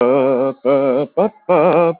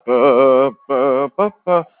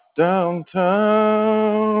Ba-ba-ba-ba-ba-ba-ba.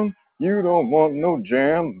 Downtown. You don't want no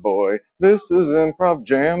jam, boy. This is improv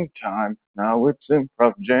jam time. Now it's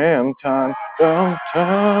improv jam time.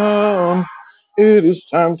 Downtown. It is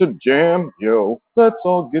time to jam, yo. Let's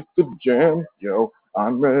all get to jam, yo.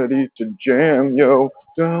 I'm ready to jam, yo.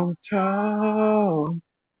 Downtown.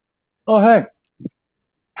 Oh, hey.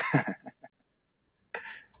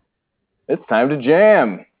 It's time to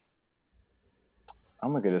jam.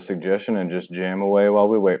 I'm going to get a suggestion and just jam away while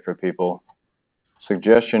we wait for people.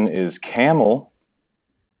 Suggestion is camel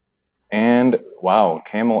and, wow,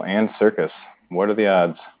 camel and circus. What are the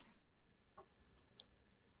odds?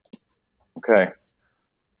 Okay.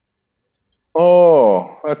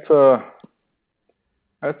 Oh, that's a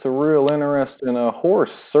real interesting horse,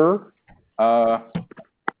 sir. I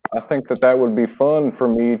think that would be fun for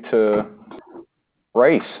me to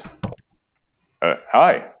race.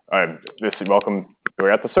 Hi, welcome. We're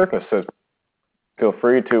at the circus. So feel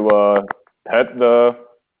free to pet the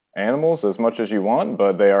animals as much as you want,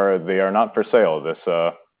 but they are not for sale. This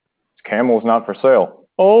camel's not for sale.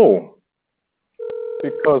 Oh,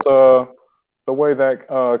 because the way that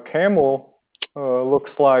camel looks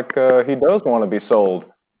like he does want to be sold.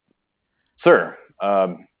 Sir,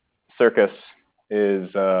 circus is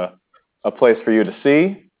a place for you to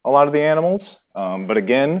see a lot of the animals, but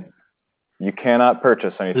again, you cannot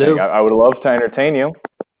purchase anything. I would love to entertain you.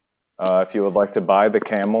 If you would like to buy the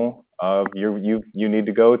camel, you need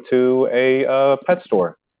to go to a pet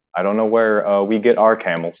store. I don't know where we get our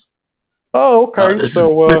camels. Oh, okay. This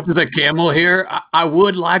is a camel here. I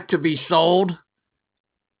would like to be sold.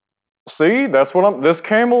 See, that's what this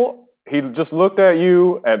camel, he just looked at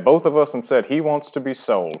both of us, and said he wants to be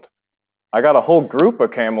sold. I got a whole group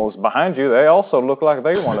of camels behind you. They also look like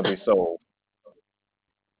they want to be sold.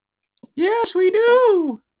 Yes, we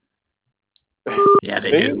do. Yeah,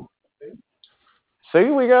 they do.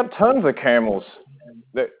 See, we got tons of camels.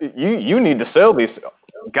 You need to sell these.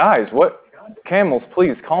 Guys, what? Camels,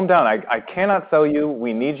 please, calm down. I cannot sell you.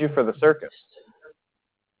 We need you for the circus.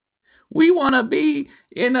 We want to be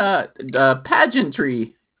in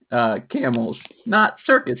pageantry camels, not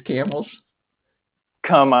circus camels.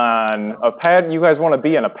 Come on. You guys want to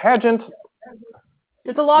be in a pageant?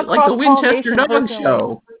 There's a lot of like the Winchester Dog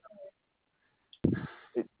Show.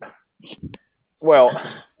 Well,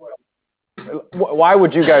 why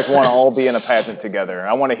would you guys want to all be in a pageant together?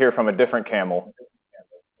 I want to hear from a different camel.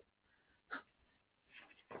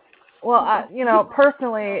 Well,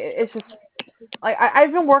 personally, it's just like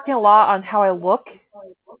I've been working a lot on how I look,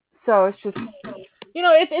 so it's just,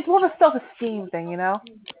 it's more of a self-esteem thing,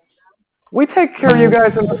 We take care of you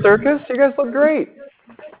guys in the circus. You guys look great.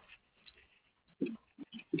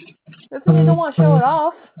 Doesn't mean you don't want to show it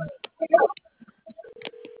off.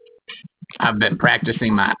 I've been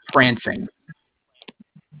practicing my prancing.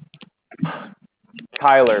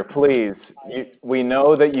 Tyler, please. We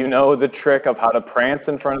know that you know the trick of how to prance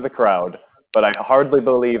in front of the crowd, but I hardly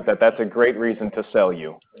believe that that's a great reason to sell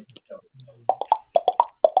you.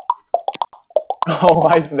 Oh,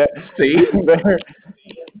 see?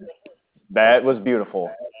 That was beautiful.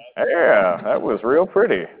 Yeah, that was real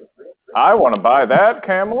pretty. I want to buy that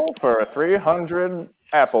camel for 300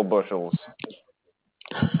 apple bushels.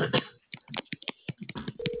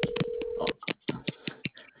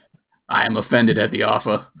 I am offended at the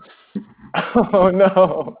offer. Oh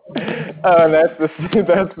no! That's the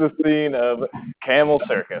scene of Camel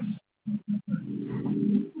Circus.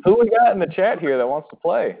 Who we got in the chat here that wants to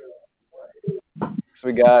play? So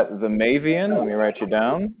we got the Mavian. Let me write you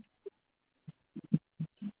down.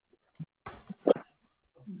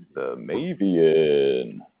 The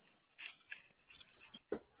Mavian.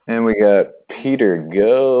 And we got Peter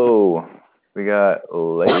Go. We got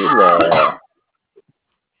Layla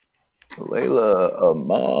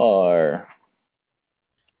Amar.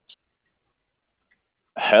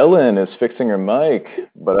 Helen is fixing her mic,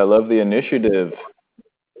 but I love the initiative.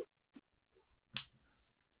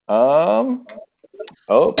 Oh,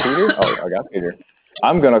 Peter? Oh, I got Peter.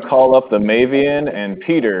 I'm going to call up the Mavian and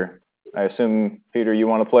Peter. I assume, Peter, you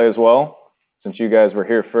want to play as well, since you guys were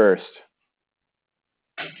here first.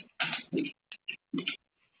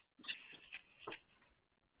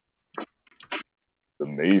 The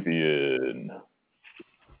Mavian.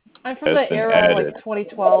 I'm from the era like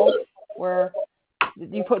 2012 where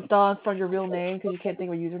you put Don from your real name because you can't think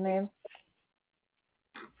of a username.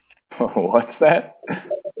 What's that?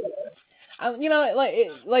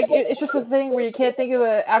 It's just a thing where you can't think of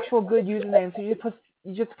an actual good username, so you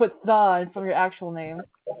just put Don from your actual name.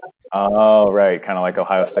 Oh, right, kind of like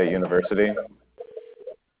Ohio State University.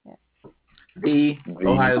 The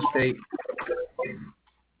Ohio State.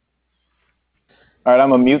 All right,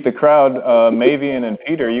 I'm gonna mute the crowd. Mavian and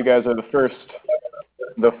Peter, you guys are the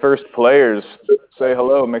first players. Say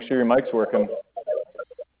hello. Make sure your mic's working.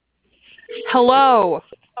 Hello.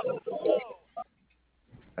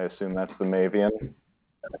 I assume that's the Mavian.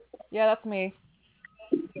 Yeah, that's me.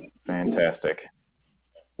 Fantastic.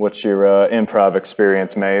 What's your improv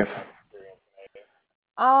experience, Maeve?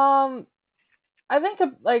 I think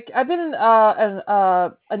I've been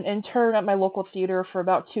an intern at my local theater for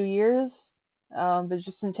about 2 years. But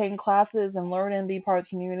just been taking classes and learning and being part of the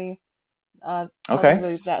community. Okay. Nothing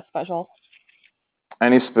really that special.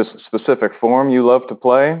 Any specific form you love to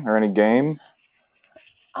play, or any game?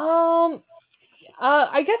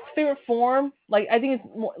 I guess favorite form, like I think it's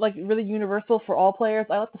more, like really universal for all players.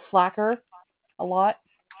 I like the slacker a lot.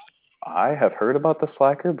 I have heard about the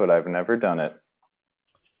slacker, but I've never done it.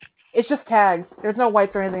 It's just tags. There's no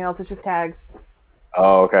whites or anything else. It's just tags.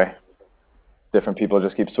 Oh, okay. Different people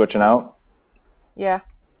just keep switching out? Yeah.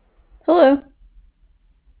 Hello.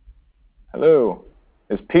 Hello.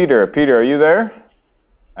 Is Peter? Peter, are you there?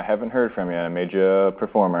 I haven't heard from you. I made you a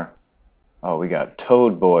performer. Oh, we got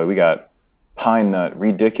Toad Boy. We got Pine Nut,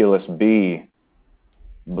 Ridiculous Bee,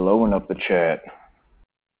 blowing up the chat.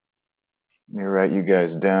 Let me write you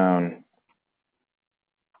guys down.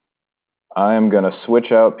 I am going to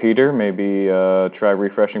switch out Peter. Maybe try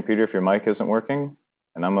refreshing Peter if your mic isn't working.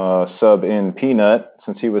 And I'm going to sub in Peanut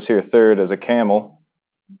since he was here third as a camel.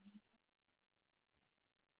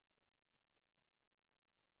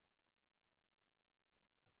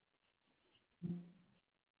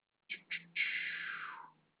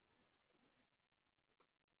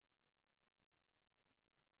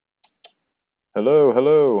 Hello,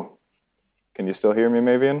 hello. Can you still hear me,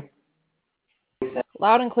 Mavian?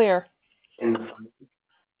 Loud and clear.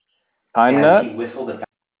 Pine Nut? He whistled at the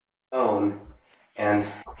phone, and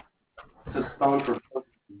this phone for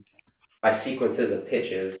by sequences of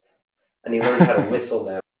pitches, and he learned how to whistle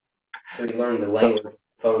them. So he learned the language of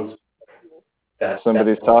phones.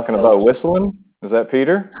 Somebody's talking about whistling? Is that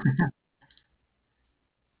Peter?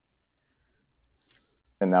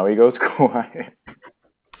 And now he goes quiet.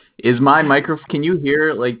 Is my microphone? Can you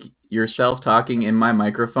hear like yourself talking in my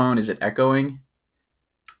microphone? Is it echoing?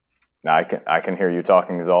 No, I can hear you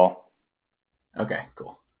talking is all. Okay,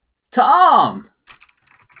 cool. Tom.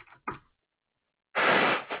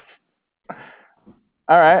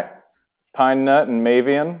 All right, Pine Nut and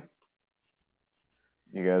Mavian.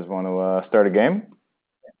 You guys want to start a game?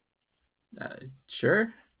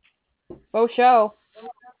 Sure. Bo show.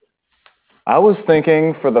 I was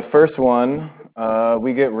thinking for the first one,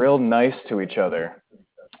 we get real nice to each other.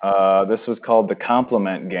 This was called the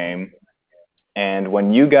compliment game. And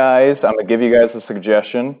when you guys, I'm going to give you guys a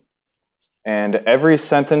suggestion. And every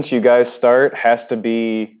sentence you guys start has to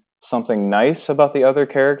be something nice about the other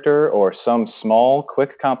character or some small,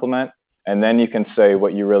 quick compliment. And then you can say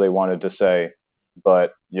what you really wanted to say.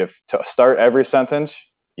 But you have to start every sentence,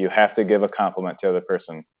 you have to give a compliment to the other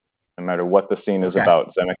person, no matter what the scene is about.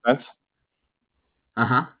 Does that make sense?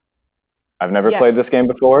 Uh-huh. I've never played this game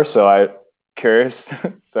before, so I'm curious.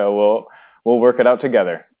 So we'll work it out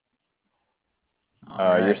together.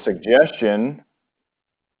 Your suggestion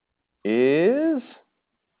is,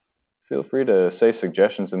 feel free to say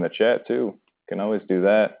suggestions in the chat too. Can always do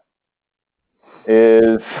that.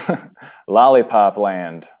 Is Lollipop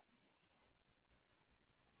Land.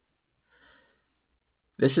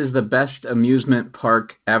 This is the best amusement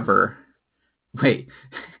park ever. Wait.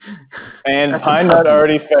 And Pine Nut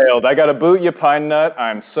already failed. I got to boot you, Pine Nut.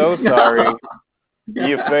 I'm so sorry. No.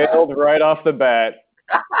 You failed right off the bat.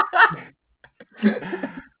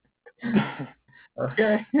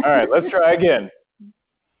 Okay. All right, let's try again.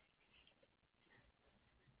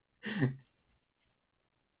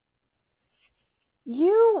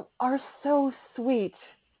 You are so sweet.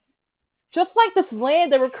 Just like this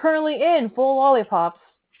land that we're currently in, full of lollipops.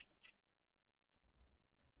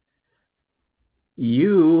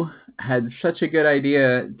 You had such a good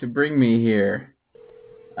idea to bring me here.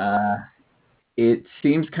 It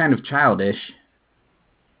seems kind of childish.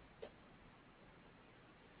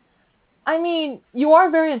 I mean, you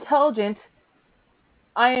are very intelligent.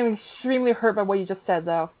 I am extremely hurt by what you just said,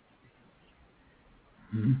 though.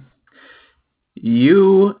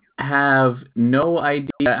 You have no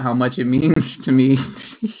idea how much it means to me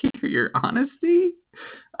to hear your honesty.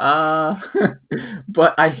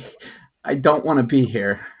 But I don't want to be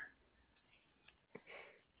here.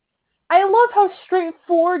 I love how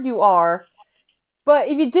straightforward you are. But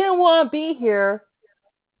if you didn't want to be here,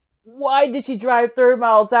 why did you drive 30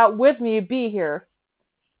 miles out with me to be here?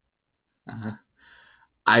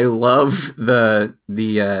 I love the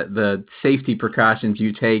safety precautions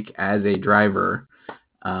you take as a driver.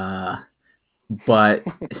 but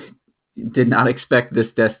did not expect this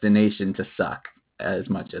destination to suck as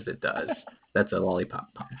much as it does. That's a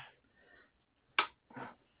lollipop pun.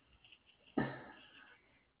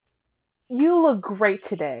 You look great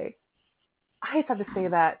today. I just have to say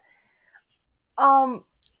that.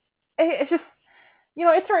 It's just,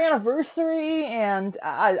 it's our anniversary, and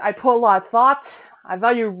I put a lot of thought. I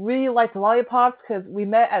thought you really liked the lollipops because we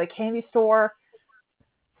met at a candy store.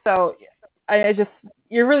 So,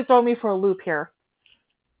 you're really throwing me for a loop here.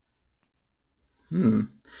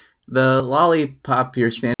 The lollipop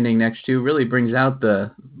you're standing next to really brings out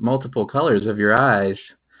the multiple colors of your eyes.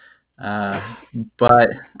 But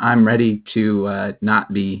I'm ready to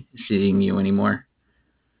not be seeing you anymore.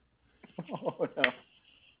 Oh, no.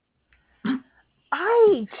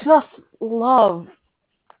 I just love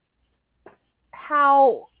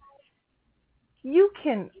how you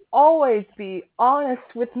can always be honest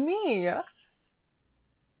with me.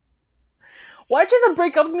 Why'd you have to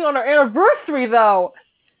break up with me on our anniversary, though?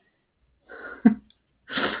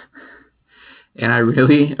 And I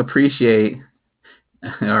really appreciate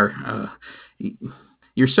you're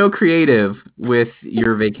so creative with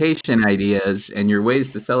your vacation ideas and your ways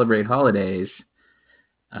to celebrate holidays.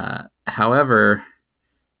 However,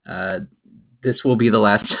 this will be the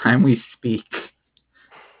last time we speak.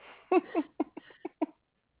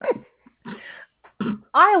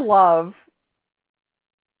 I love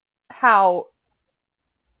how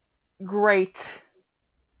great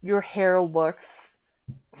your hair looks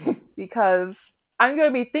because I'm going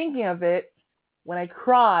to be thinking of it when I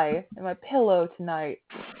cry in my pillow tonight.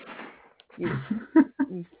 You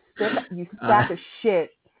sack of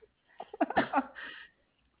shit.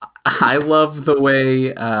 I love the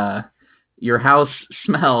way your house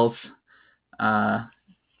smells. I'll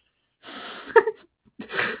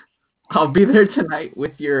be there tonight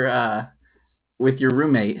with your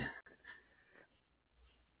roommate.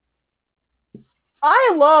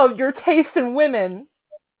 I love your taste in women.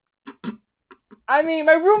 I mean,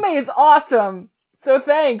 my roommate is awesome, so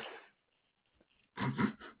thanks.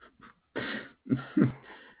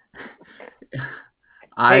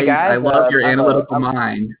 Hey guys, I love your analytical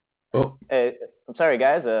mind. Oh. Hey, I'm sorry,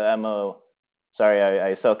 guys. Sorry,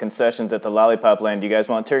 I sell concessions at the Lollipop Land. Do you guys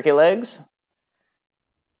want turkey legs?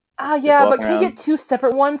 Yeah, but can you get 2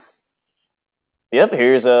 separate ones? Yep,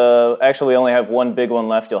 here's actually we only have one big one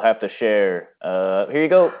left. You'll have to share. Here you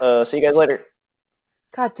go. See you guys later.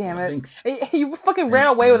 God damn it. Thanks. You fucking ran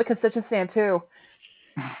away with a concession stand too.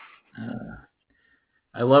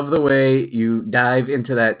 I love the way you dive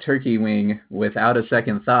into that turkey wing without a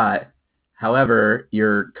second thought. However,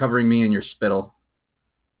 you're covering me in your spittle.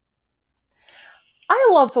 I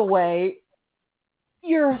love the way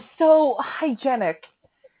you're so hygienic.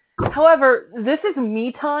 However, this is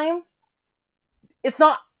me time. It's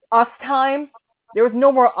not us time. There was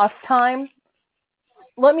no more us time.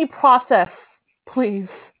 Let me process, please.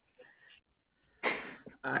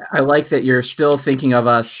 I like that you're still thinking of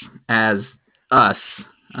us as us,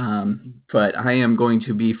 but I am going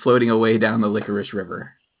to be floating away down the Licorice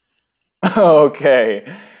River. Okay.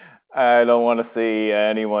 I don't want to see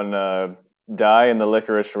anyone die in the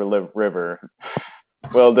Licorice River.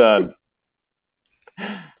 Well done.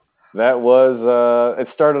 That was, it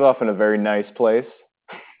started off in a very nice place.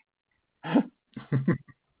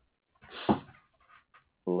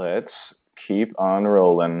 Let's keep on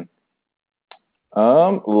rolling.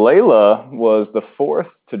 Layla was the 4th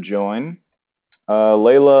to join.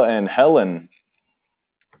 Layla and Helen.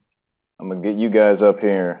 I'm going to get you guys up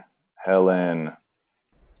here. Helen,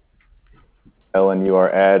 you are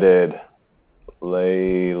added.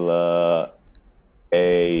 Layla,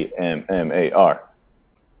 A-M-M-A-R.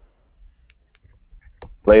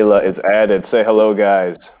 Layla is added. Say hello,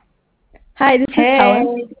 guys. Hi, this is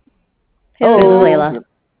Helen. Hello. This is Layla.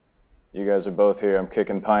 You guys are both here. I'm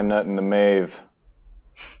kicking Pine Nut in the Mave.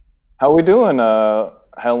 How we doing,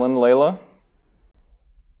 Helen, Layla?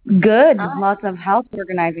 Good. Lots of house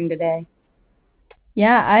organizing today.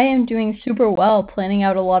 Yeah, I am doing super well, planning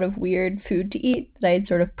out a lot of weird food to eat that I had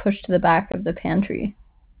sort of pushed to the back of the pantry.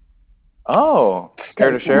 Oh,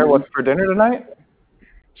 care to share what's for dinner tonight?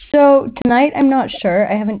 So tonight, I'm not sure.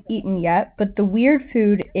 I haven't eaten yet, but the weird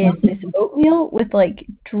food is this oatmeal with like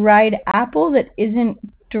dried apple that isn't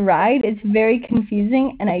dried. It's very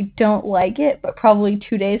confusing, and I don't like it, but probably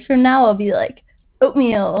 2 days from now, I'll be like,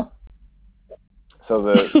 oatmeal. So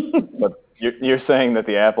but you're saying that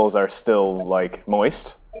the apples are still like moist?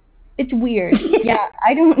 It's weird. Yeah,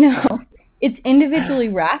 I don't know. It's individually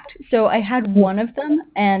wrapped, so I had one of them,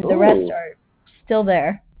 and the rest are still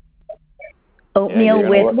there. Oatmeal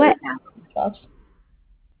with what?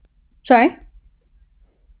 Sorry?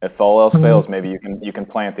 If all else fails, maybe you can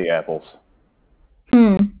plant the apples.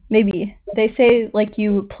 Maybe. They say, like,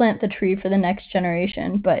 you plant the tree for the next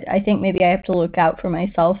generation, but I think maybe I have to look out for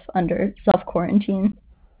myself under self-quarantine.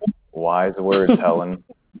 Wise words, Helen.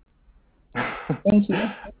 Thank you.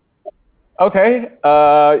 Okay,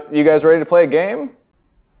 you guys ready to play a game?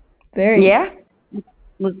 Very. Yeah.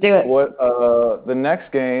 Let's do it. What the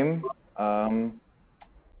next game?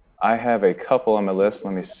 I have a couple on my list.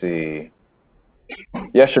 Let me see.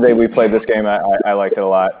 Yesterday we played this game. I liked it a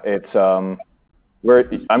lot. It's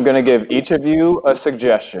I'm going to give each of you a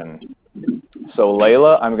suggestion. So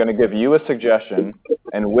Layla, I'm going to give you a suggestion,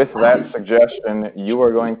 and with that suggestion, you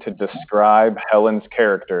are going to describe Helen's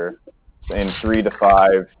character in 3 to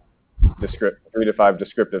 5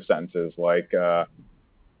 descriptive sentences, like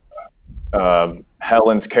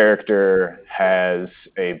Helen's character has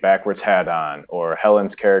a backwards hat on, or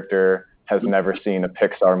Helen's character has never seen a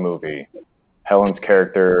Pixar movie. Helen's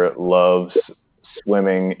character loves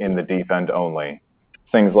swimming in the deep end only.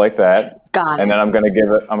 Things like that. Got it. And then I'm gonna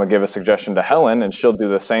give a suggestion to Helen, and she'll do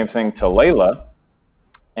the same thing to Layla.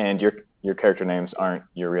 And your character names aren't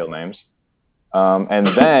your real names. And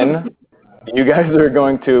then you guys are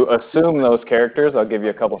going to assume those characters. I'll give you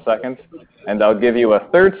a couple seconds, and I'll give you a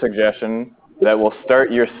third suggestion that will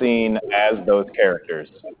start your scene as those characters.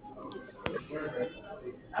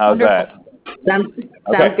 How's that? Sounds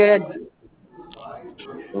good.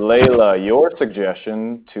 Layla, your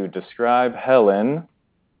suggestion to describe Helen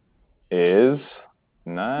is,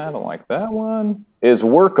 I don't like that one, is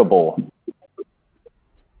workable.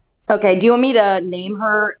 Okay, do you want me to name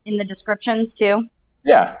her in the descriptions too?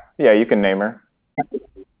 Yeah, you can name her.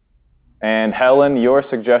 And Helen, your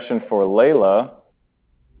suggestion for Layla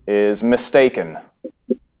is mistaken.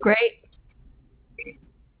 Great.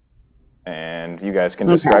 And you guys can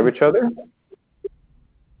describe each other?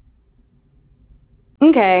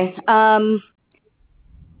 Okay.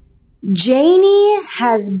 Janie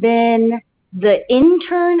has been the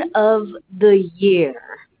intern of the year.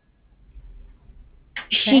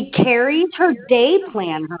 She carries her day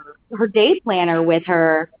planner with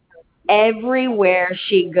her everywhere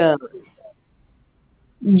she goes.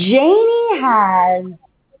 Janie has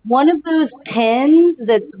one of those pins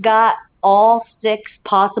that's got all 6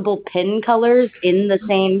 possible pin colors in the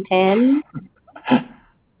same pin.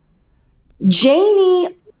 Janie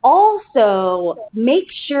also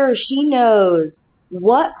makes sure she knows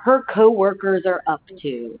what her coworkers are up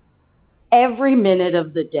to every minute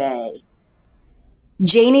of the day.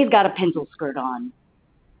 Janie's got a pencil skirt on.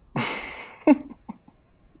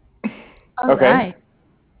 Okay.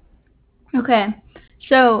 Okay.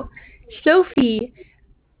 So Sophie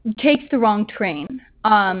takes the wrong train.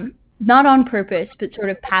 Not on purpose, but sort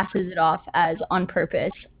of passes it off as on purpose.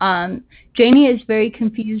 Janie is very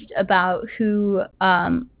confused about who.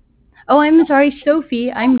 I'm sorry,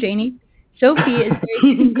 Sophie. I'm Janie. Sophie is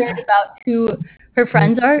very concerned about who her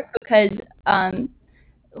friends are because,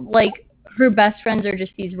 like, her best friends are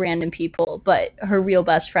just these random people, but her real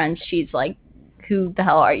best friends, she's like, who the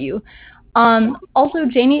hell are you? Also,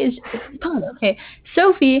 Janie is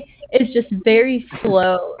Sophie is just very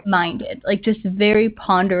slow-minded, like just very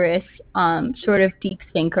ponderous, sort of deep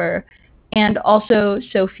thinker. And also,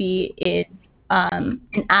 Sophie is an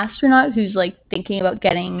astronaut who's like thinking about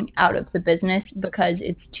getting out of the business because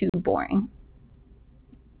it's too boring.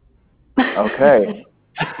 Okay.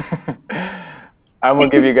 I'm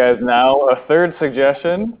going to give you guys now a third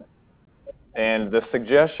suggestion, and the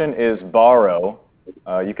suggestion is borrow.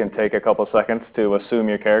 You can take a couple seconds to assume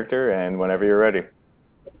your character, and whenever you're ready.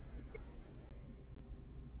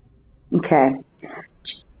 Okay.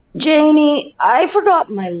 Janie, I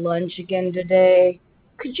forgot my lunch again today.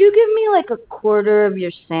 Could you give me like a quarter of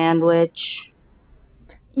your sandwich?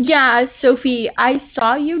 Yeah, Sophie, I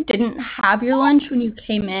saw you didn't have your lunch when you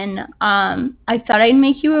came in. I thought I'd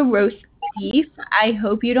make you a roast beef. I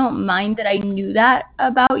hope you don't mind that I knew that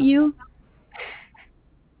about you.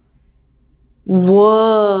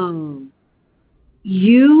 Whoa.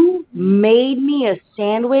 You made me a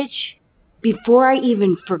sandwich before I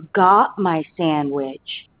even forgot my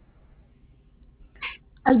sandwich.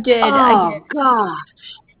 I did. Oh, gosh.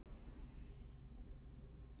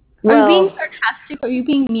 Are you being sarcastic? Are you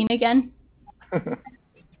being mean again?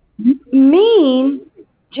 Mean?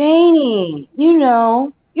 Janie, you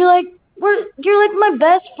know, you're like my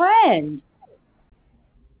best friend.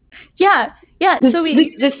 Yeah.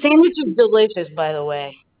 Sophie, the sandwich is delicious, by the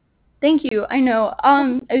way. Thank you. I know.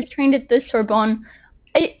 I was trained at the Sorbonne.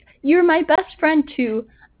 You're my best friend too,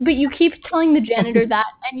 but you keep telling the janitor that,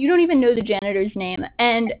 and you don't even know the janitor's name.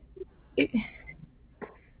 And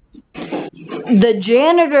the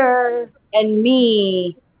janitor and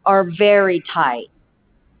me are very tight.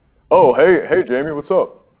 Oh, hey, Jamie, what's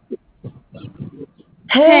up?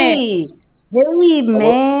 Hey,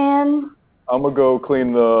 man. I'm gonna go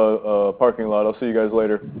clean the parking lot. I'll see you guys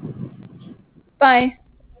later. Bye.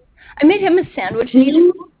 I made him a sandwich and he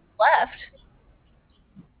just left.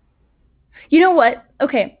 You know what?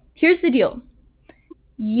 Okay, here's the deal.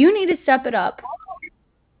 You need to step it up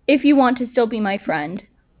if you want to still be my friend.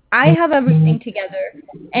 I have everything together,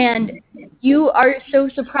 and you are so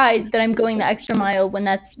surprised that I'm going the extra mile when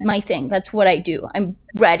that's my thing. That's what I do. I'm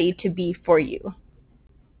ready to be for you.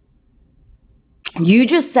 You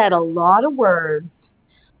just said a lot of words,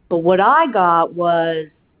 but what I got was,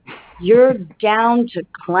 you're down to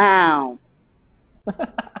clown.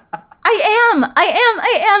 I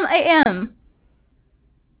am.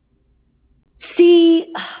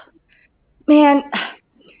 See, man,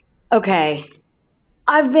 okay.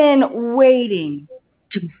 I've been waiting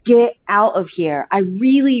to get out of here. I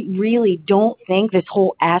really, really don't think this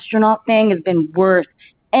whole astronaut thing has been worth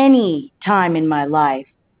any time in my life.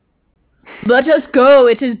 Let us go.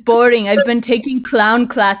 It is boring. I've been taking clown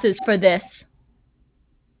classes for this.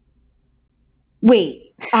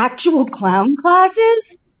 Wait, actual clown classes?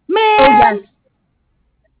 Man! Oh, yes.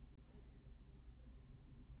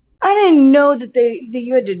 I didn't know that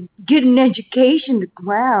you had to get an education to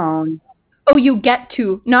clown. Oh, you get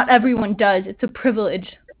to. Not everyone does. It's a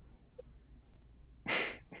privilege.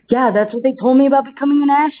 Yeah, that's what they told me about becoming an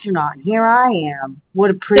astronaut. Here I am. What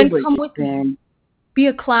a privilege it's been. Be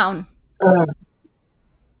a clown.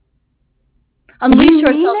 Unleash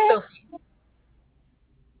yourself, Sophie.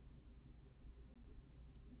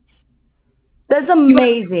 That's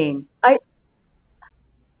amazing.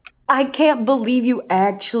 I can't believe you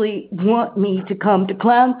actually want me to come to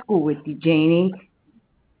clown school with you, Janie.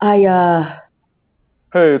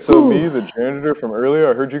 Hey, it's me, the janitor from earlier.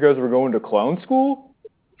 I heard you guys were going to clown school?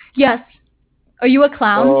 Yes. Are you a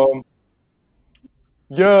clown?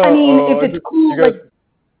 Yeah. I mean, if it's cool, you guys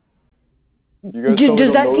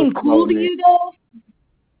does that seem cool to you, though?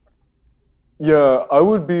 Yeah, I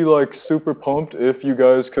would be, like, super pumped if you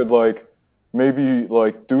guys could, like, maybe,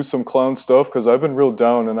 like, do some clown stuff, because I've been real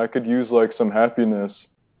down, and I could use, like, some happiness.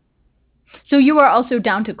 So you are also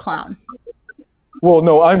down to clown? Well,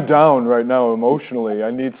 no, I'm down right now emotionally.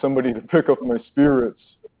 I need somebody to pick up my spirits.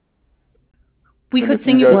 We could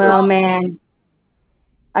sing you a song. Well, man,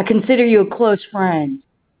 I consider you a close friend.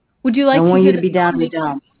 Would you like I to want hear you to be down in the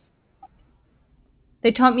dumps.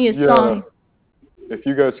 They taught me a song. If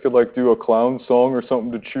you guys could, like, do a clown song or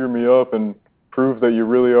something to cheer me up and prove that you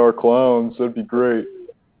really are clowns, that'd be great.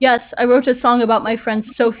 Yes, I wrote a song about my friend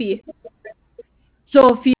Sophie.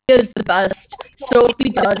 Sophie is the best. Sophie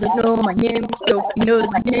doesn't know my name. Sophie knows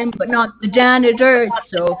my name, but not the janitor. It's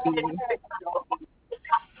Sophie.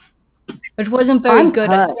 It wasn't very good.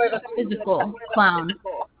 I'm more of a physical clown.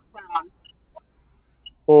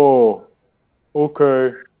 Oh,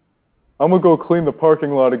 okay. I'm gonna go clean the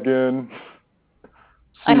parking lot again.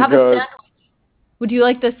 I have a sandwich. Would you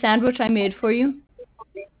like the sandwich I made for you?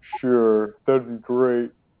 Sure, that'd be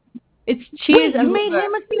great. It's cheese and you made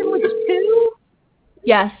him a sandwich too?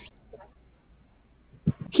 Yes.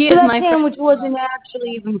 He so is that my sandwich friend. wasn't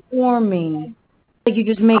actually even for me. Like you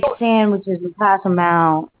just make sandwiches and pass them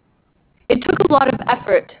out. It took a lot of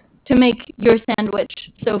effort to make your sandwich,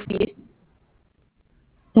 Sophie.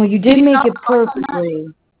 Well, you did make it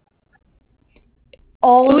perfectly.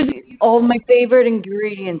 All of my favorite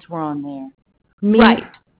ingredients were on there. Meat,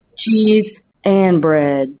 cheese, and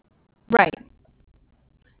bread. Right.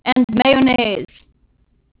 And mayonnaise.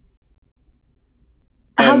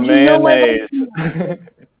 And mayonnaise.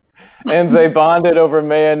 And they bonded over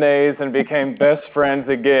mayonnaise and became best friends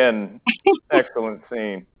again. Excellent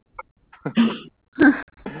scene.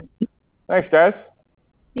 Thanks, guys.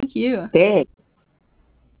 Thank you. Big.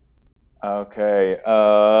 Okay,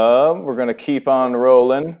 we're going to keep on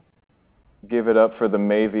rolling. Give it up for the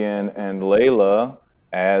Mavian and Layla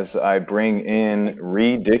as I bring in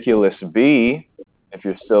Ridiculous B, if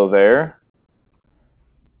you're still there.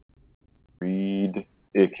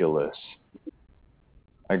 Ridiculous.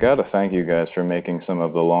 I got to thank you guys for making some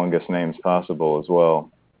of the longest names possible as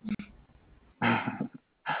well.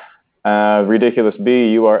 Ridiculous B,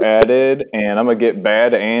 you are added, and I'm going to get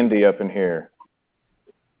Bad Andy up in here.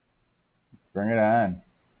 Bring it on.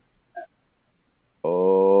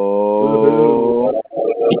 Oh.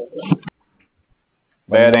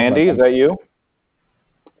 Bad Andy, is that you?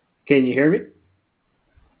 Can you hear me?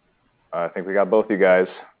 I think we got both you guys.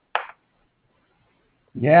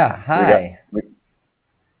 Yeah, hi.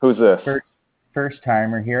 Who's this? First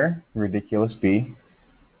timer here, Ridiculous B.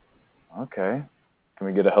 Okay. Can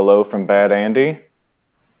we get a hello from Bad Andy?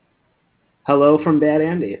 Hello from Bad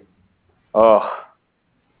Andy. Oh,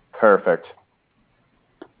 perfect.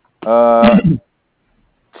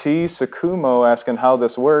 T. Sakumo asking how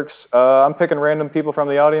this works. I'm picking random people from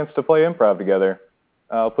the audience to play improv together.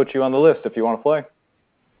 I'll put you on the list if you want to play.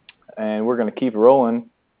 And we're going to keep rolling.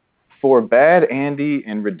 For Bad Andy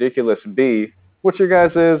and Ridiculous B, what's your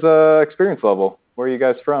guys' experience level? Where are you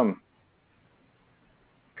guys from?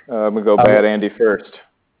 I'm going to go Bad Andy first.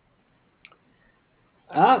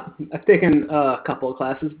 I've taken a couple of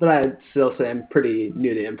classes, but I'd still say I'm pretty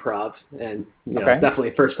new to improv. And, Okay.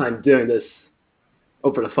 Definitely first time doing this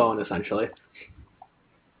over the phone, essentially.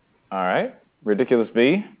 All right. Ridiculous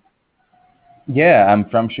B? Yeah, I'm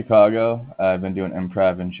from Chicago. I've been doing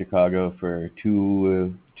improv in Chicago for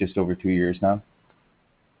just over 2 years now.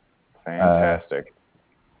 Fantastic.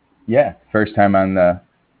 Yeah, first time on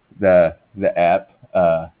the app.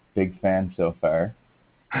 Big fan so far.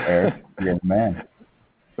 Eric, you're the man.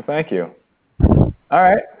 Thank you. All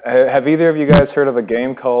right. Have either of you guys heard of a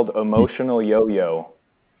game called Emotional Yo-Yo?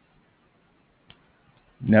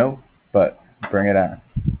 No, but bring it on.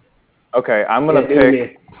 Okay, I'm gonna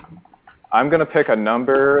pick a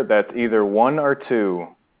number that's either 1 or 2.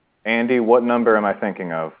 Andy, what number am I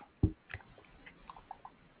thinking of?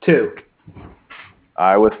 2.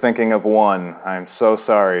 I was thinking of 1. I'm so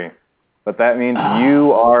sorry, but that means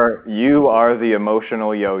you are the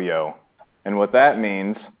emotional yo-yo, and what that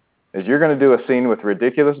means is you're going to do a scene with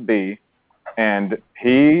Ridiculous B, and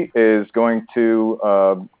he is going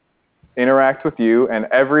to interact with you, and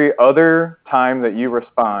every other time that you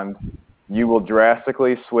respond, you will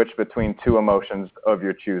drastically switch between 2 emotions of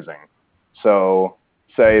your choosing. So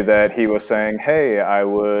say that he was saying, hey, I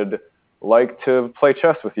would like to play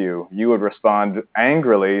chess with you. You would respond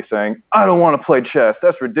angrily saying, I don't want to play chess.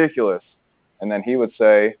 That's ridiculous. And then he would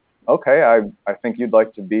say, okay, I think you'd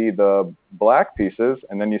like to be the black pieces.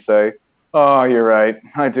 And then you say, oh, you're right.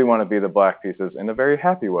 I do want to be the black pieces in a very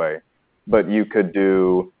happy way. But you could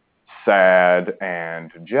do sad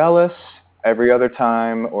and jealous every other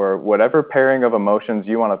time, or whatever pairing of emotions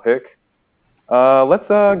you want to pick. Let's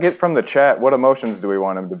get from the chat, what emotions do we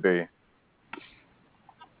want him to be?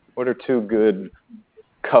 What are 2 good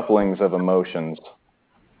couplings of emotions?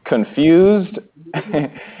 Confused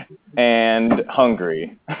and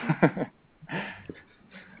hungry.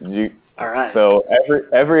 All right. So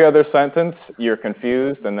every other sentence, you're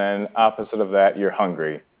confused, and then opposite of that, you're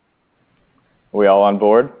hungry. We all on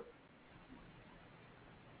board?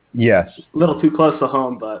 Yes. A little too close to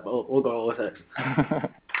home, but we'll go with it.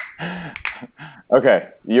 Okay.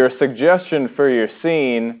 Your suggestion for your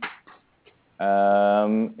scene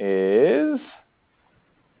is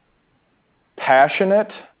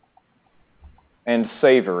passionate and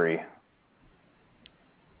savory.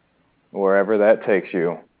 Wherever that takes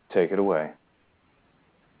you, take it away.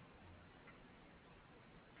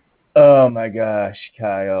 Oh my gosh,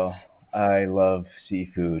 Kyle. I love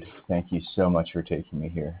seafood. Thank you so much for taking me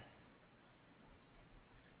here.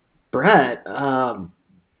 Brett,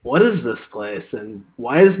 what is this place, and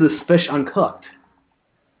why is this fish uncooked?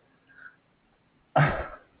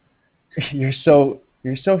 You're so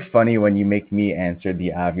funny when you make me answer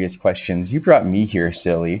the obvious questions. You brought me here,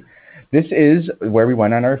 silly. This is where we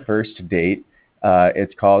went on our first date.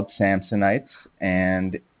 It's called Samsonites,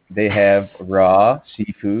 and they have raw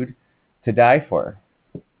seafood to die for.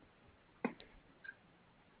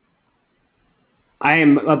 I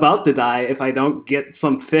am about to die if I don't get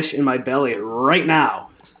some fish in my belly right now.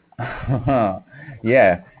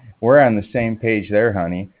 Yeah, we're on the same page there,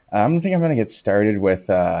 honey. I think I'm going to get started with,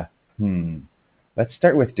 let's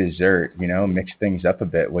start with dessert, mix things up a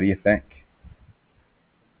bit. What do you think?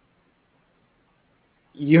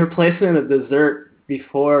 Your placement of dessert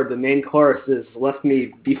before the main course has left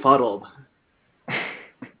me befuddled.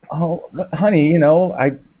 Oh, honey,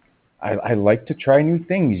 I like to try new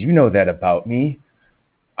things. You know that about me.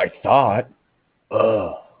 I thought.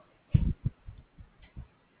 Ugh.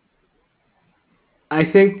 I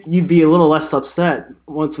think you'd be a little less upset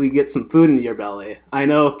once we get some food into your belly. I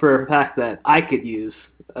know for a fact that I could use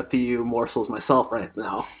a few morsels myself right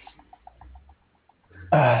now.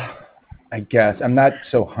 I guess. I'm not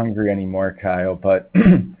so hungry anymore, Kyle, but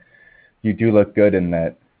you do look good in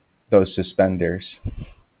those suspenders.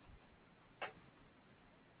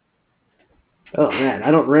 Oh, man, I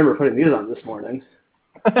don't remember putting these on this morning.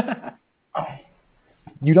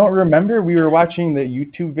 You don't remember? We were watching the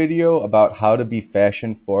YouTube video about how to be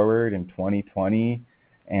fashion forward in 2020,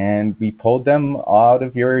 and we pulled them out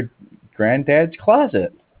of your granddad's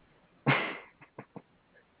closet.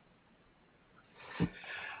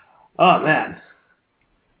 Oh, man.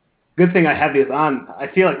 Good thing I have these on. I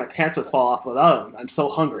feel like my pants would fall off without them. I'm so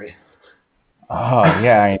hungry. Oh,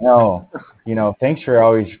 yeah, I know. Thanks for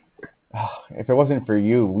always. Oh, if it wasn't for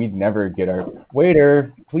you, we'd never get our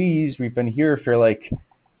waiter. Please, we've been here for like 3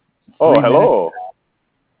 hello.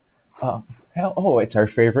 minutes. It's our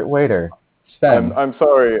favorite waiter, Sven. I'm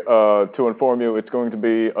sorry to inform you, it's going to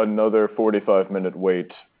be another 45-minute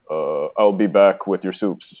wait. I'll be back with your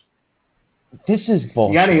soups. This is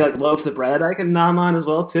bullshit. You got any loaves of bread I can nom on as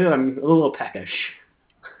well too? I'm a little peckish.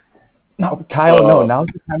 No, Kyle, no. Now's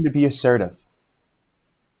the time to be assertive.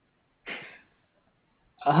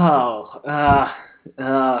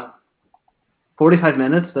 45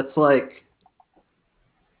 minutes? That's like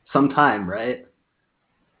some time, right?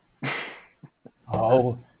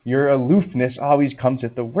 Oh, your aloofness always comes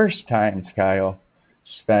at the worst times, Kyle.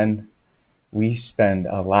 Sven, we spend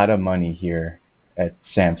a lot of money here at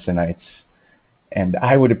Samsonites, and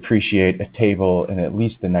I would appreciate a table in at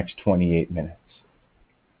least the next 28 minutes.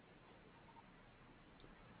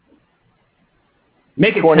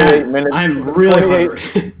 Make it 28 10. minutes. I'm really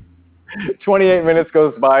hungry. 28 minutes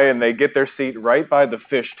goes by and they get their seat right by the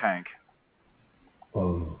fish tank.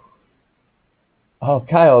 Oh,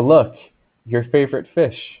 Kyle, look, your favorite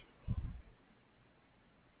fish.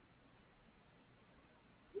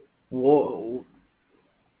 Whoa.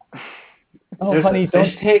 Oh, There's honey, a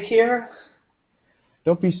fish tank here?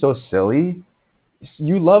 Don't be so silly.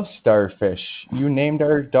 You love starfish. You named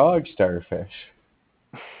our dog Starfish.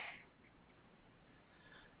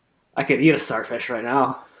 I could eat a starfish right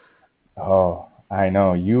now. Oh, I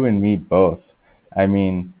know. You and me both. I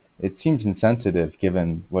mean, it seems insensitive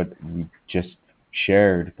given what we just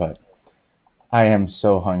shared, but I am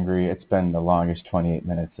so hungry. It's been the longest 28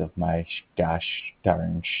 minutes of my gosh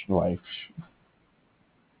darn life.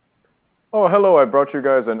 Oh, hello. I brought you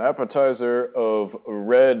guys an appetizer of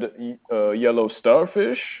red, yellow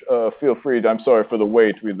starfish. Feel free. I'm sorry for the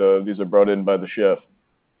wait. These are brought in by the chef.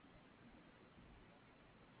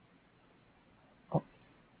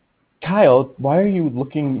 Kyle, why are you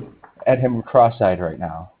looking at him cross-eyed right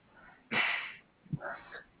now?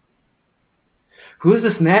 Who is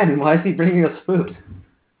this man and why is he bringing us food?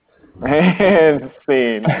 And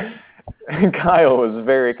scene. Kyle was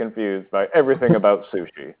very confused by everything about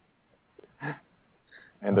sushi.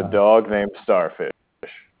 And the dog named Starfish.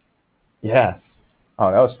 Yeah.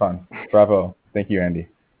 Oh, that was fun. Bravo. Thank you, Andy.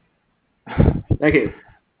 Thank you.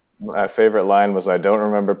 My favorite line was, I don't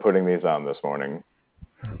remember putting these on this morning.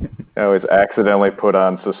 I always accidentally put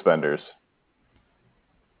on suspenders.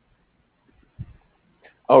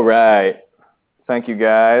 All right. Thank you,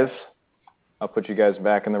 guys. I'll put you guys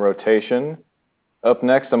back in the rotation. Up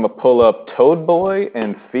next, I'm going to pull up Toad Boy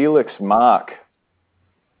and Felix Mock.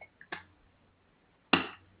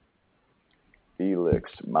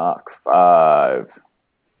 Felix Mock 5.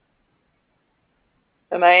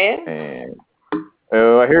 Am I in? And,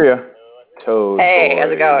 I hear you. Toad Hey, Boy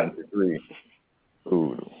how's it going? 3.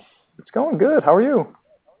 Ooh, it's going good. How are you?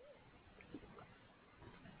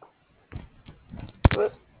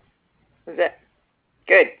 What is that?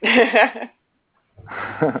 Good.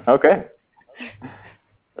 Okay.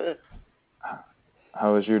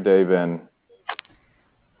 How has your day been?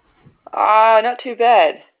 Not too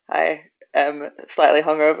bad. I am slightly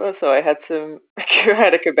hungover, so I had I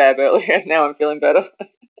had a kebab earlier. Now I'm feeling better.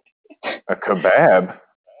 A kebab?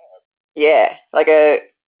 Yeah, like a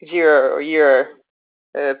gyro or gyro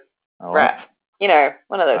wrap. You know,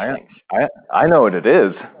 one of those things. I know what it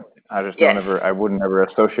is. I just Yes. I wouldn't ever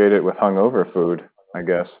associate it with hungover food, I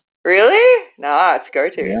guess. Really? Nah, it's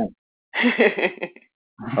go-to. Yeah.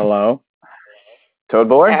 Hello? Toad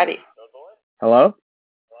Boy? Howdy. Hello?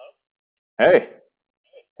 Hey.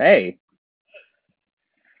 Hey,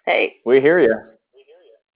 Hey. We hear you.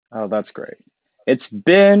 oh, that's great. It's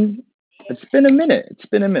been a minute. It's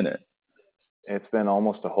been a minute. It's been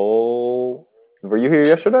almost a whole... Were you here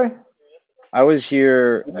yesterday? I was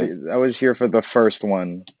here for the first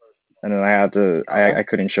one, and then I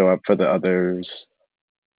couldn't show up for the others.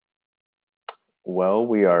 Well,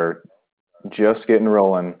 we are just getting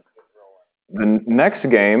rolling. The next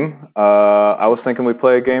game, I was thinking we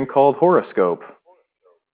play a game called Horoscope.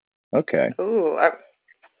 Okay. Ooh,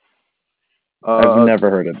 I've never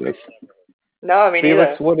heard of this. no, me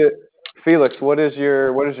Felix, neither. Felix, what is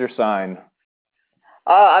your sign?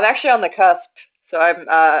 I'm actually on the cusp, so I'm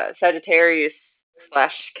Sagittarius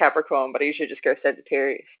 / Capricorn, but I usually just go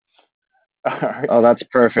Sagittarius. All right. Oh, that's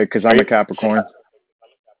perfect because I'm a Capricorn.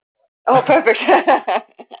 Oh, perfect.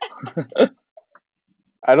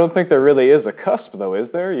 I don't think there really is a cusp, though, is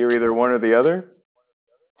there? You're either one or the other?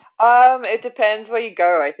 It depends where you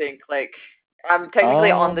go, I think. Like, I'm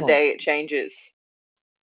technically on the day it changes.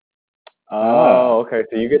 Oh, okay.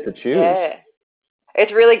 So you get to choose. Yeah.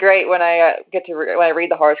 It's really great when I when I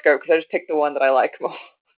read the horoscope because I just pick the one that I like more.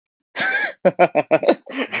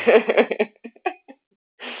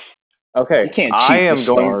 Okay, You can't I cheat am the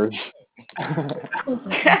going.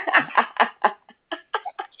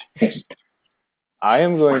 I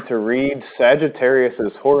am going to read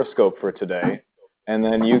Sagittarius's horoscope for today, and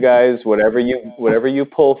then you guys, whatever you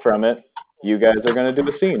pull from it, you guys are going to do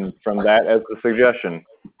a scene from that as the suggestion.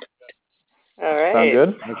 All right. Sound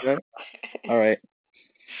good? Okay. All right.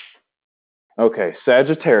 Okay,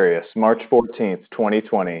 Sagittarius, March 14th,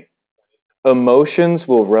 2020. Emotions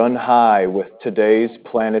will run high with today's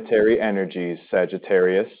planetary energies,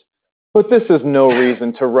 Sagittarius. But this is no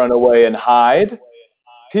reason to run away and hide.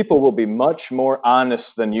 People will be much more honest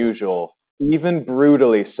than usual, even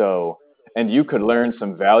brutally so, and you could learn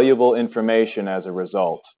some valuable information as a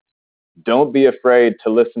result. Don't be afraid to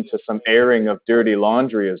listen to some airing of dirty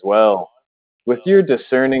laundry as well. With your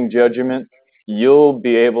discerning judgment, you'll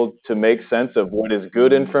be able to make sense of what is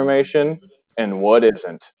good information and what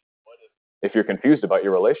isn't. If you're confused about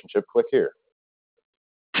your relationship, click here.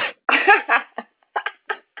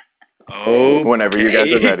 Whenever you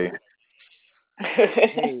guys are ready.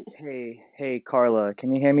 Hey, Carla,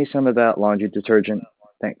 can you hand me some of that laundry detergent?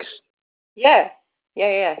 Thanks. Yeah.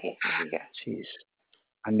 Here you go. Jeez.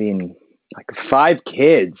 I mean, like 5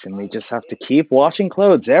 kids, and we just have to keep washing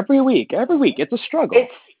clothes every week. It's a struggle.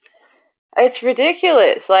 It's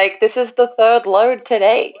ridiculous. Like, this is the 3rd load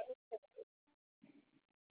today.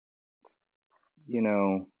 You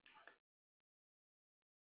know,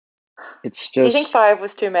 it's just... Do you think 5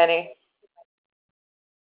 was too many?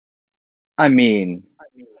 I mean,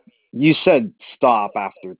 you said stop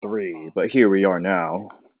after 3, but here we are now.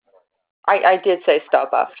 I did say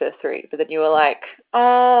stop after 3, but then you were like,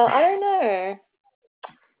 I don't know.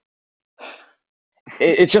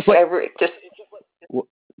 It's just like...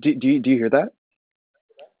 Do you hear that?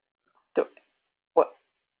 What?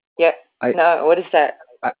 Yeah. No, what is that?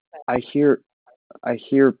 I hear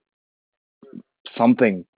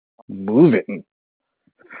something moving.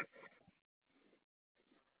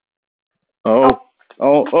 What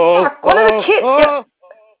are the kids? Oh!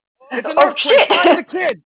 It's an earthquake! Shit! Find the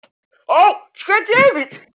kid! Oh, Scott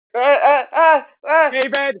David!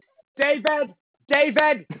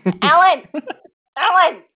 David! Alan!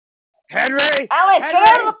 Henry! Alan, get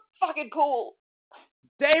out of the fucking pool!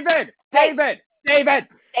 David!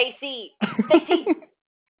 Stacy!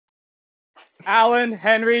 Alan,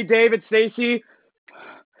 Henry, David, Stacy.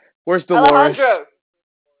 Where's Dolores?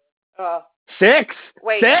 Alejandro! 6?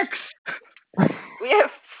 Wait. 6? We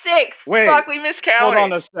have 6! Wait. Fuck, we miscounted.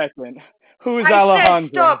 Hold on a second. Who's I Alejandro?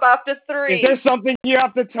 said stop after 3. Is there something you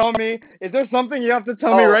have to tell me?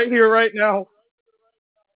 Me right here, right now?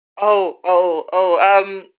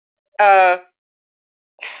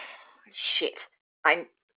 Shit.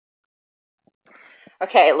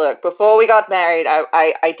 Okay, look, before we got married,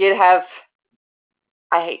 I did have...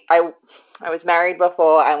 I was married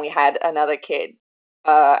before, and we had another kid.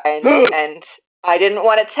 And I didn't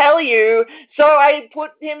want to tell you, so I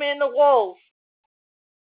put him in the walls.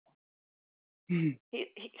 He's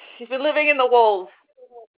been living in the walls.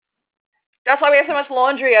 That's why we have so much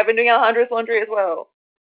laundry. I've been doing Alejandro's laundry as well.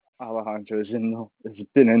 Alejandro's has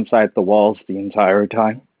been inside the walls the entire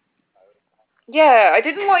time. Yeah, I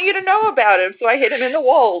didn't want you to know about him, so I hid him in the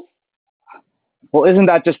walls. Well, isn't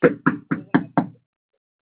that just the...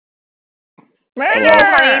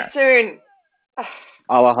 Honey, soon.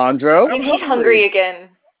 Alejandro? And he's hungry again.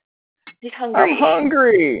 He's hungry. I'm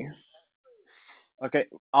hungry. Okay,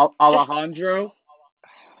 Alejandro?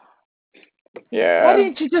 Yeah. Why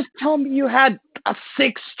didn't you just tell me you had a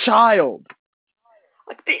 6th child?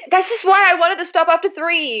 This is why I wanted to stop after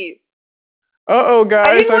 3. Uh-oh, guys,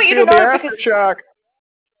 I didn't want you to feel the know because... aftershock.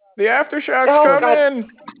 The aftershock's coming.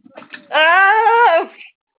 Ah!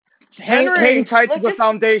 Hang tight to the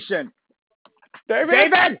foundation.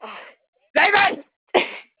 David!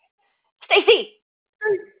 Stacy!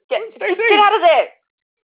 Get out of there!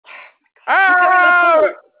 Ah!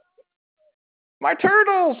 My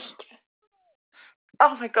turtles!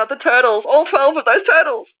 Oh my god, the turtles. All 12 of those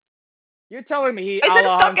turtles. You're telling me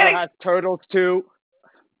Alejandro has turtles too?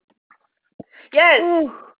 Yes.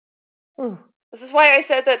 This is why I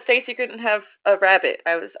said that Stacy couldn't have a rabbit.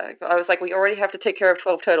 I was like, we already have to take care of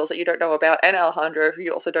 12 turtles that you don't know about, and Alejandro, who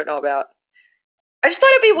you also don't know about. I just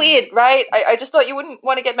thought it'd be weird, right? I just thought you wouldn't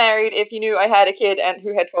want to get married if you knew I had a kid and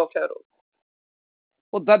who had 12 turtles.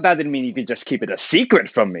 Well, that didn't mean you could just keep it a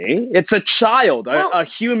secret from me. It's a child, a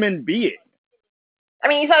human being. I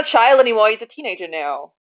mean, he's not a child anymore. He's a teenager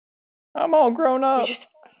now. I'm all grown up.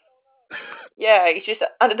 Yeah, he's just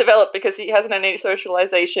underdeveloped because he hasn't had any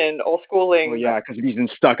socialization or schooling. Well, yeah, because he's been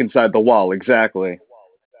stuck inside the wall. Exactly.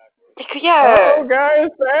 Yeah. Oh, guys,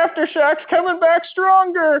 the aftershocks coming back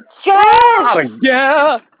stronger. Oh,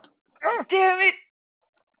 yeah. Damn it!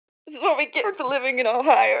 This is what we get for living in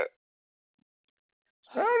Ohio.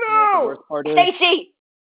 Oh You know what the no! worst part is?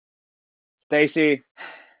 Stacy!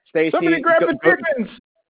 Stacy, Somebody grab the chickens!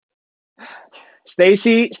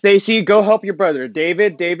 Stacy, go help your brother.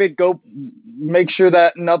 David, go make sure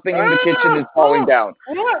that nothing in the kitchen is falling down.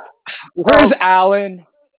 What? Where's Alan?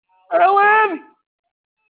 Ellen!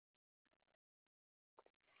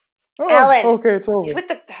 Oh, Alan! okay, it's over. With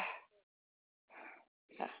the...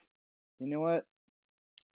 You know what?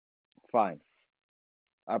 Fine.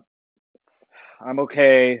 I'm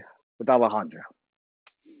okay with Alejandro.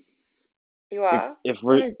 You are? If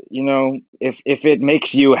we're, if it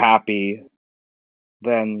makes you happy,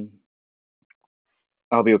 then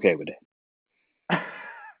I'll be okay with it.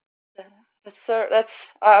 That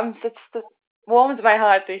warms my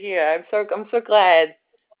heart to hear. I'm so glad.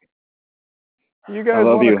 You guys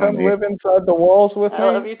want to come live inside the walls with me?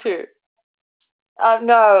 I love you too.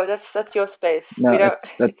 No, that's your space. No, we don't.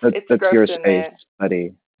 That's gross your in space, there.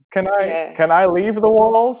 buddy. Can I leave the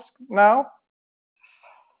walls now?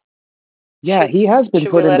 Yeah, he has been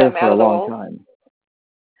Should put we in let there him for out a of the long walls? time.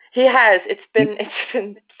 He has. It's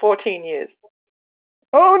been 14 years.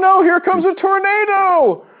 Oh no! Here comes a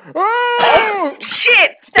tornado! Oh!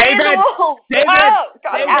 Shit! Stay in the walls! David! Oh,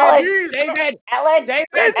 God, Alan!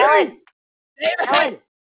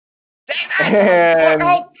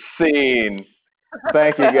 And scene.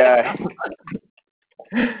 Thank you, guys.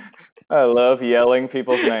 I love yelling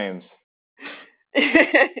people's names.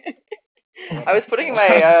 I was putting my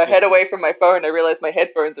head away from my phone. I realized my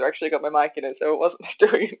headphones have actually got my mic in it, so it wasn't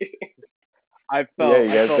doing anything. I felt you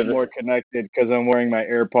guys did it. more connected because I'm wearing my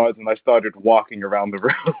AirPods and I started walking around the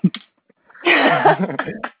room.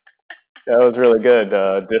 That was really good.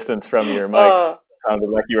 Distance from your mic sounded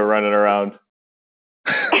like you were running around.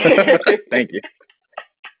 Thank you.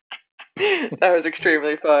 That was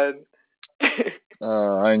extremely fun.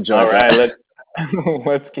 I enjoyed All right, that.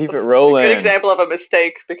 let's keep it rolling. Good example of a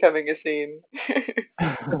mistake becoming a scene.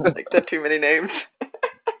 Except too many names.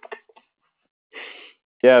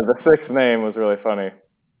 Yeah, the sixth name was really funny.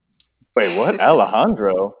 Wait, what?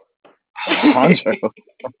 Alejandro? Alejandro?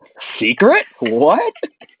 Secret? What?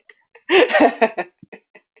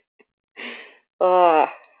 All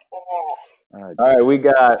right, we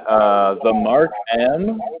got the Mark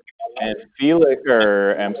M and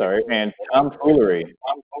and Tomfoolery.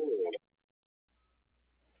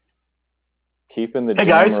 Keeping the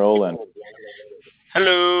jam rolling.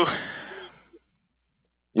 Hello.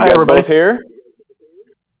 You guys both here?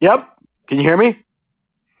 Yep. Can you hear me?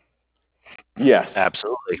 Yes.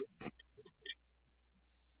 Absolutely.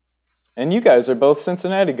 And you guys are both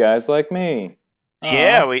Cincinnati guys like me.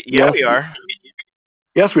 Yeah, we are.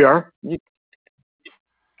 Yes, we are. You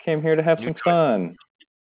came here to have some fun.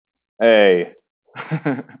 Hey.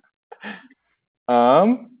 The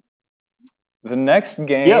next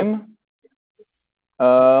game.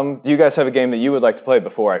 Do you guys have a game that you would like to play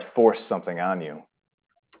before I force something on you?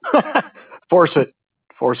 Force it.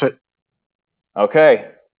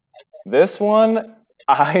 Okay. This one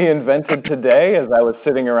I invented today as I was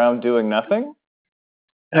sitting around doing nothing.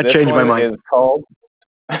 That changed my mind. Is called.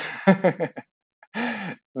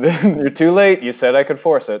 You're too late. You said I could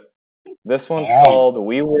force it. This one's called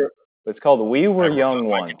We Were Young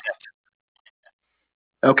Once.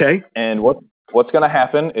 Okay. And what's going to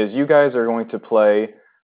happen is you guys are going to play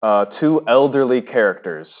two elderly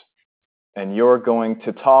characters, and you're going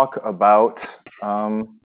to talk about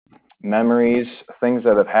memories, things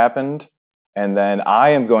that have happened, and then I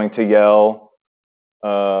am going to yell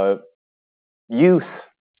youth.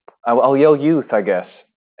 I'll yell youth, I guess,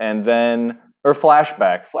 and then or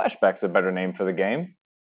flashback. Flashback's a better name for the game.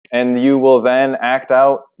 And you will then act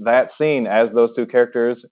out that scene as those two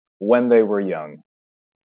characters when they were young.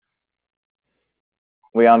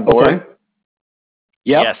 We on board? Okay.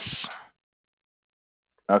 Yep. Yes.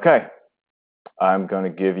 Okay. I'm going to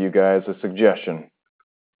give you guys a suggestion.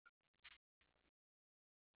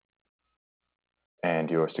 And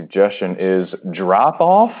your suggestion is drop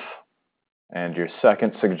off. And your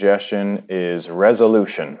second suggestion is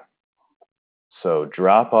resolution. So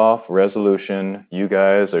drop off, resolution. You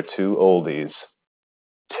guys are two oldies.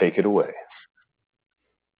 Take it away.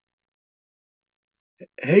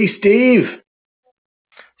 Hey, Steve.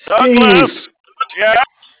 Douglas. Yeah.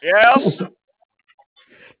 Yes.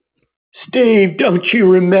 Steve, don't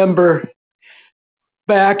you remember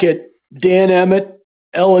back at Dan Emmett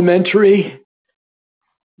Elementary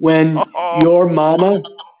when Oh, your mama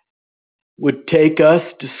would take us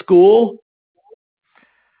to school?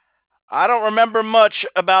 I don't remember much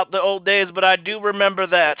about the old days, but I do remember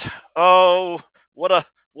that. Oh, what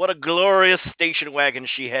a glorious station wagon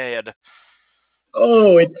she had.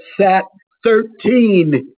 Oh, it sat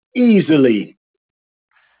 13 easily.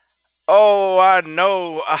 Oh, I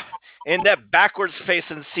know. In that backwards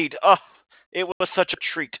facing seat. Oh, it was such a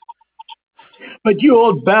treat. But you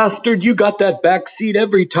old bastard, you got that back seat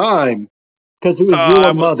every time. Because it was I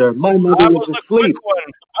your was mother. My mother I was was a quick asleep. one.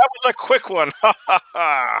 I was a quick one. Ha ha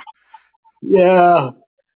ha. Yeah.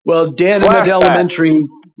 Well, Danimate Flashback. Elementary.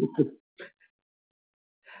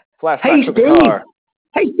 Flashback Hey, to the Steve. car.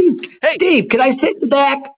 Hey, Steve. Hey, Steve, can I sit in the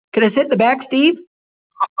back? Can I sit in the back, Steve?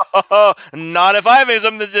 not if I have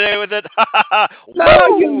something to do with it.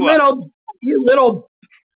 Oh, Woo! you little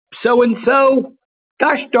so and so.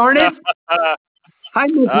 Gosh darn it. Hi,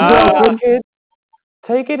 Mrs. Relax, Ah, Wilson. kids.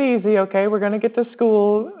 Take it easy, okay? We're gonna get to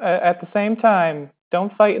school at the same time.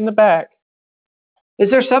 Don't fight in the back. Is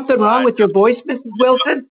there something wrong with your voice, Mrs.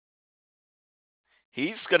 Wilson?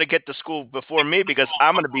 he's gonna get to school before me because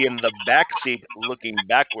I'm gonna be in the back seat looking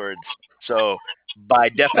backwards. So by Oh,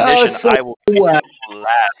 definition, so I will be what?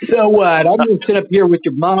 last. So what? I'm going to sit up here with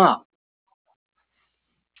your mom.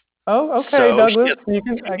 Oh, okay, So she Douglas. has You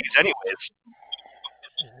can. these anyways.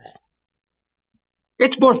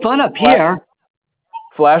 It's more fun up here.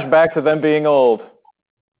 Flashback to them being old.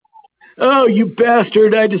 Oh, you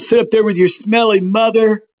bastard. I had to sit up there with your smelly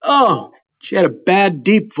mother. Oh, she had a bad,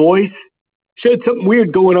 deep voice. She had something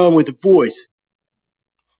weird going on with the voice.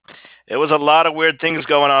 It was a lot of weird things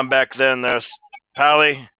going on back then. There's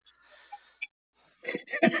Pally,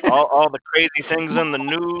 all the crazy things in the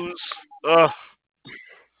news. Ugh.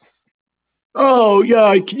 Oh,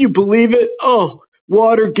 yeah. Can you believe it? Oh,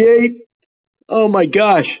 Watergate. Oh, my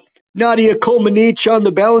gosh. Nadia Comaneci on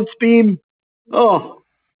the balance beam. Oh,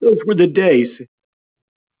 those were the days.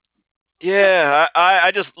 Yeah,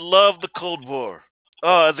 I just love the Cold War.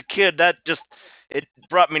 Oh, as a kid, it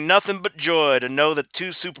brought me nothing but joy to know that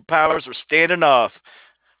two superpowers were standing off.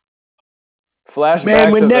 Flashback Man,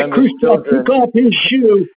 to when that them as Khrushchev children. took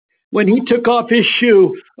off his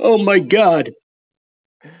shoe, oh, my God.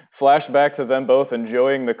 Flashback to them both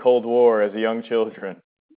enjoying the Cold War as young children.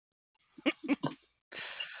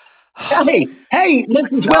 Hey,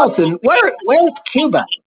 Mrs. Wilson, where's Cuba?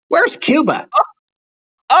 Where's Cuba?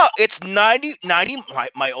 Oh, it's 90.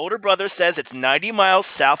 My older brother says it's 90 miles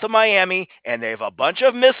south of Miami, and they have a bunch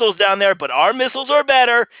of missiles down there, but our missiles are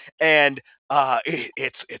better, and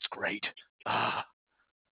it's great.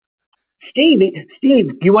 Steve,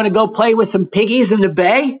 you want to go play with some piggies in the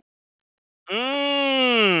bay?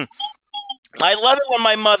 I love it when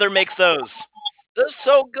my mother makes those. They're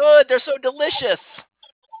so good. They're so delicious.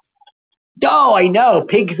 Oh, I know.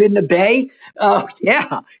 Pigs in the bay. Oh,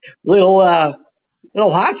 yeah. Little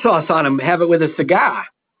hot sauce on them. Have it with a cigar.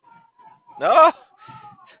 Oh,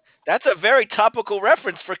 that's a very topical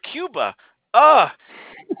reference for Cuba. Oh,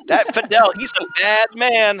 that Fidel, he's a bad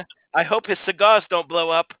man. I hope his cigars don't blow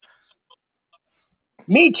up.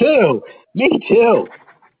 Me too.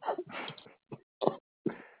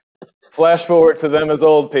 Flash forward to them as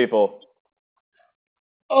old people.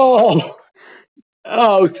 Oh,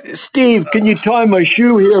 Steve, can you tie my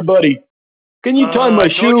shoe here, buddy? Can you tie my I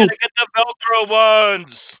told you shoe? to get the Velcro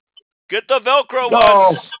ones. Get the Velcro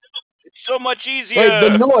Oh, ones. It's so much hey,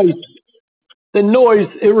 easier. the noise,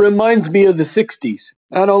 it reminds me of the 60s.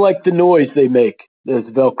 I don't like the noise they make. There's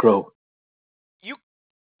Velcro.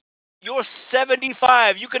 You're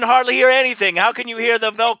 75. You can hardly hear anything. How can you hear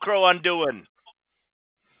the Velcro undoing?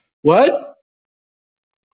 What?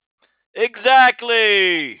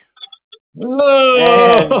 Exactly.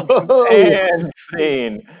 And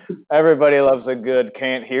scene. Everybody loves a good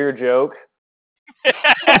can't hear joke.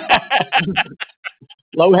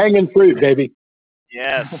 Low hanging fruit, baby.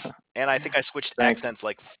 Yes. And I think I switched accents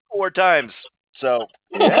like 4 times. So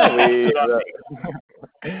Yeah,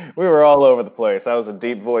 we were all over the place. I was a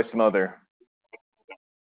deep voiced mother.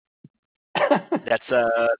 that's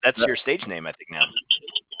your stage name, I think now.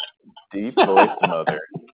 Deep voiced mother.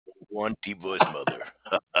 One deep voiced mother.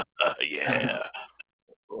 Yeah.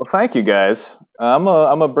 Well, thank you guys. I'm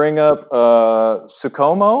gonna bring up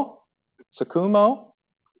Sukumo,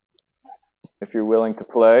 if you're willing to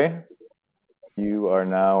play. You are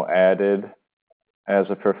now added as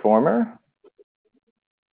a performer.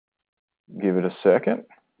 Give it a second.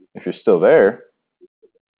 If you're still there.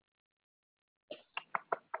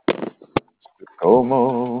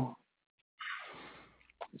 Sukumo,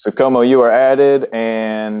 you are added,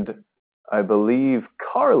 and I believe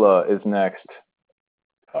Carla is next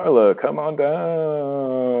Carla, come on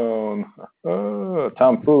down. Oh,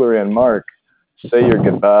 tomfoolery and Mark, say your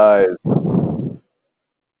goodbyes.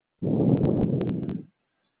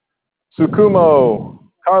 Tsukumo,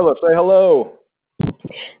 Carla, say hello.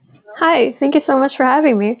 Hi, thank you so much for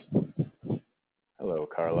having me. Hello,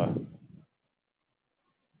 Carla.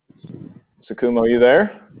 Tsukumo, you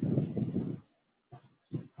there?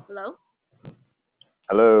 Hello?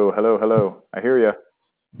 Hello, hello, hello. I hear you.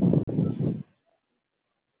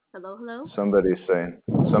 Hello, hello? Somebody's saying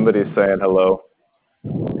hello.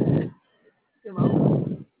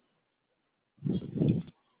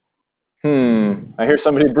 I hear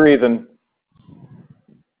somebody breathing.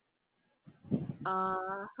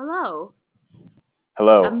 Hello.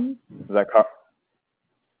 Hello. Is that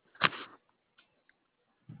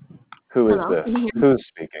Who is Hello, this? can you hear me? Who's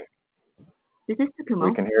speaking? This is Tsukumo.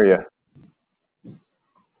 We can hear you.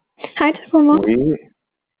 Hi, Tsukumo.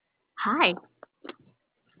 Hi.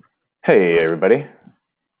 Hey, everybody.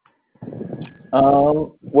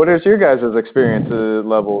 What is your guys' experience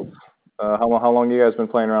levels? How long you guys been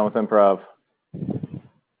playing around with improv?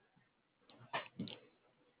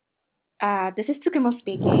 This is Tsukumo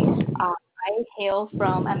speaking. I hail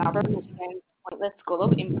from another Michigan Pointless School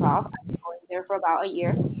of Improv. I've been going there for about a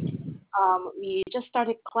year. We just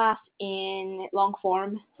started class in long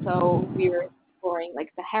form, so we're exploring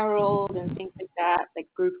like the Herald and things like that, like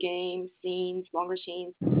group games, scenes, longer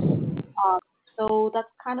scenes. So that's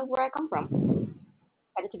kind of where I come from.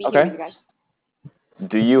 Excited to be here with you guys.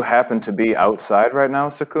 Do you happen to be outside right now,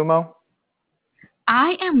 Tsukumo?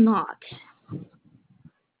 I am not.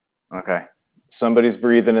 Okay. Somebody's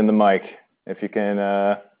breathing in the mic. If you can.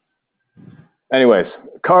 Anyways,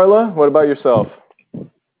 Carla, what about yourself?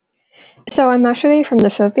 So I'm actually from the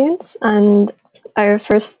Philippines, and I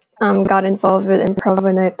first got involved with improv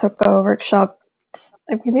when I took a workshop,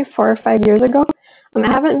 I believe 4 or 5 years ago. I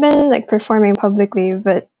haven't been like performing publicly,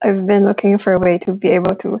 but I've been looking for a way to be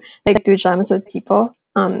able to like do jams with people.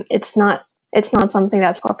 It's not something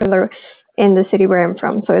that's popular in the city where I'm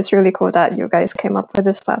from, so it's really cool that you guys came up with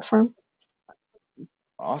this platform.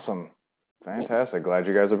 Awesome. Fantastic. Glad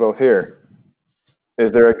you guys are both here.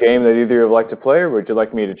 Is there a game that either of you would like to play, or would you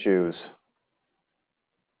like me to choose?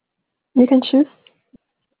 You can choose.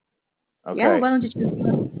 Okay. Yeah, why don't you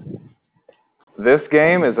choose? This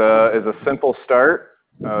game is a simple start.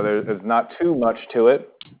 There's not too much to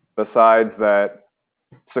it, besides that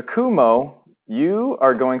Tsukumo, you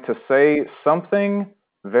are going to say something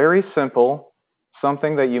very simple,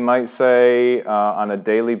 something that you might say on a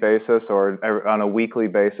daily basis or on a weekly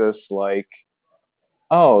basis, like,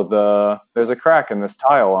 oh, there's a crack in this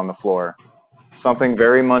tile on the floor. Something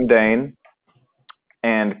very mundane.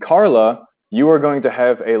 And Carla, you are going to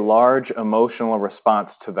have a large emotional response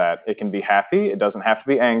to that. It can be happy. It doesn't have to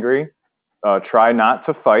be angry. Try not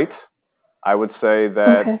to fight. I would say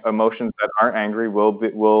that emotions that aren't angry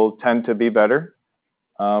will tend to be better.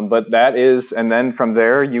 But that is, and then from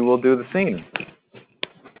there, you will do the scene.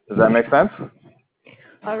 Does that make sense?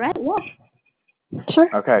 All right. Yeah. Sure.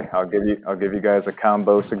 Okay. I'll give you guys a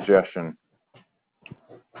combo suggestion.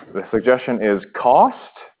 The suggestion is cost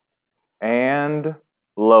and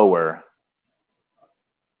lower.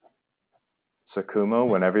 Tsukumo,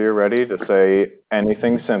 whenever you're ready to say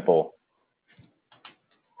anything simple.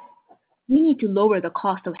 We need to lower the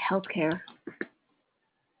cost of healthcare.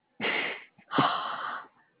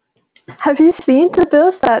 Have you seen the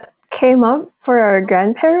bills that came up for our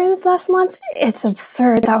grandparents last month? It's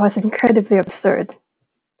absurd. That was incredibly absurd.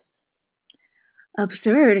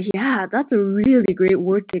 Absurd, yeah, that's a really great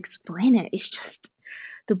word to explain it. It's just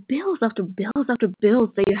the bills after bills after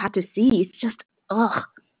bills that you have to see. It's just, ugh,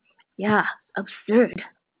 yeah, absurd.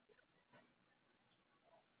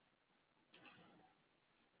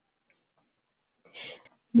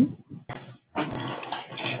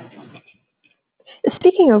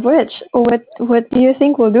 Speaking of which, what do you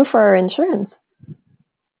think we'll do for our insurance?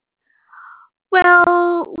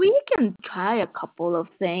 Well, we can try a couple of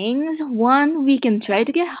things. One, we can try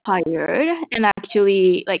to get hired and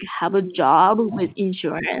actually like have a job with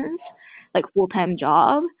insurance, like full-time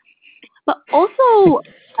job. But also,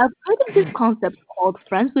 I've heard of this concept called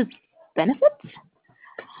friends with benefits.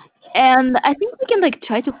 And I think we can like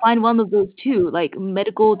try to find one of those too, like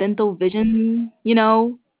medical, dental, vision, you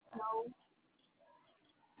know.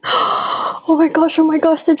 Oh my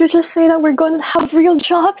gosh, did you just say that we're going to have real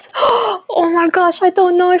jobs? Oh my gosh, I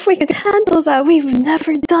don't know if we can handle that. We've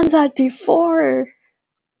never done that before.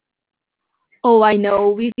 Oh, I know.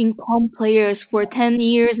 We've been comp players for 10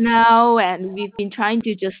 years now, and we've been trying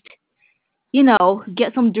to just,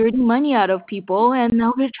 get some dirty money out of people, and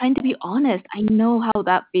now we're trying to be honest. I know how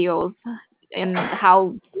that feels. and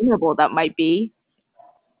how vulnerable that might be.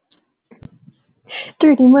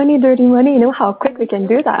 Dirty money, dirty money. You know how quick we can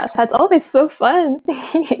do that. That's always so fun.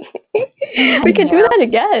 We can do that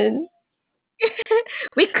again.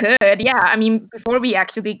 We could, yeah. I mean, before we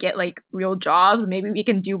actually get like real jobs, maybe we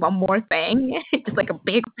can do one more thing, just like a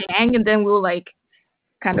big bang, and then we'll like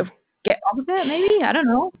kind of get off of it. Maybe, I don't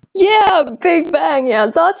know. Yeah, Big Bang.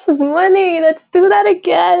 Yeah, lots of money. Let's do that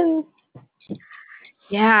again.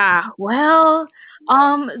 Yeah. Well,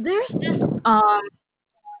 there's this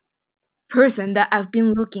person that I've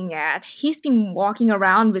been looking at. He's been walking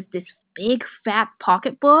around with this big fat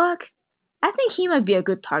pocketbook. I think he might be a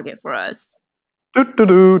good target for us.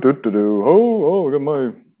 Do-do-do, oh, look at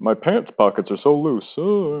my pants pockets are so loose.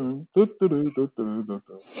 Oh, do-do-do.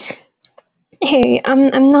 Hey,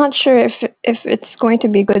 I'm not sure if it's going to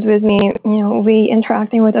be good with me, we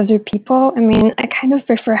interacting with other people. I mean, I kind of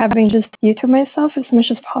prefer having just you to myself as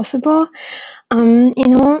much as possible.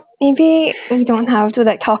 Maybe we don't have to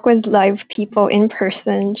like talk with live people in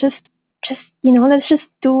person. Just let's just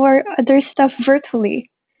do our other stuff virtually.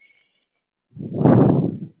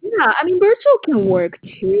 Yeah, I mean, virtual can work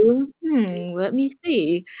too. Let me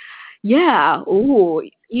see. Yeah. Oh,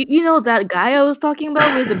 you know that guy I was talking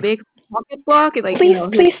about with the big pocketbook? Like,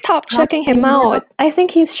 Please stop checking him out. I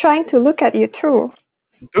think he's trying to look at you too.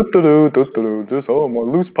 Just my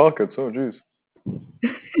loose pockets. Oh, jeez.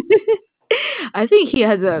 I think he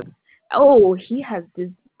has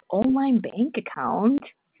this online bank account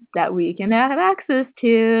that we can have access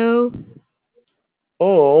to.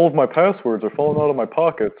 Oh, all of my passwords are falling out of my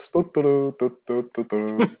pockets. All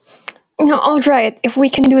right. If we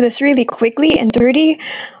can do this really quickly and dirty,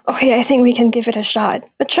 okay, I think we can give it a shot.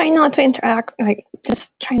 But try not to interact. Just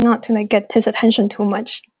try not to get his attention too much.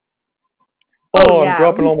 Oh, yeah. I'm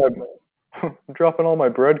dropping all my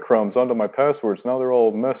breadcrumbs onto my passwords. Now they're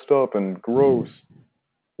all messed up and gross.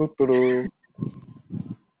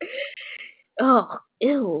 Oh,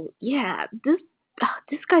 ew, yeah. This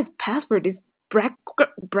guy's password is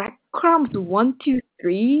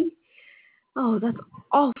breadcrumbs123. Oh, that's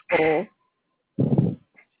awful.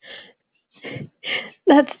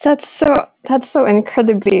 That's so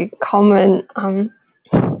incredibly common.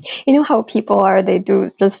 You know how people are, they do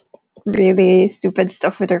just really stupid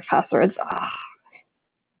stuff with their passwords.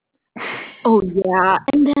 Oh yeah,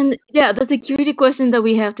 and then the security question that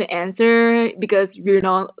we have to answer because we're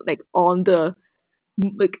not on the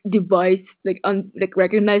device,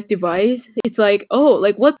 recognized device. It's like, oh,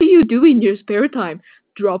 what do you do in your spare time?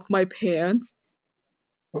 Drop my pants.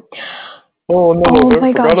 Oh no! Oh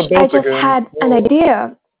my gosh! I just had an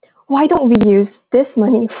idea. Why don't we use this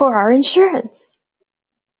money for our insurance?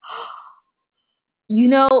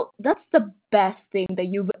 That's the best thing that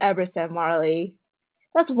you've ever said, Marley.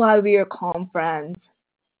 That's why we are calm friends.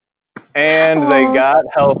 And they got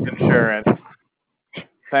health insurance.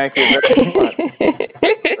 Thank you very much.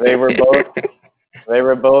 They were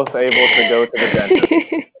both able to go to the dentist.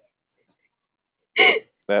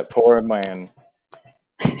 That poor man.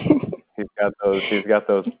 He's got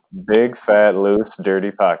those big, fat, loose,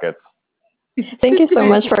 dirty pockets. Thank you so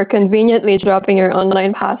much for conveniently dropping your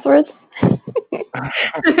online passwords.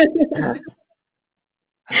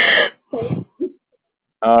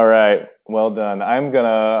 All right, well done. I'm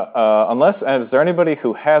gonna is there anybody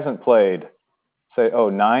who hasn't played? Say,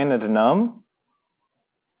 Nine and Numb.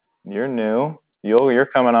 You're new. You're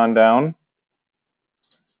coming on down.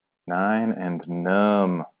 Nine and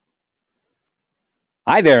Numb.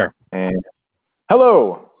 Hi there. And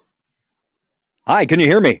hello. Hi, can you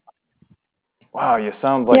hear me? Wow, you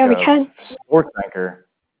sound like a sports anchor.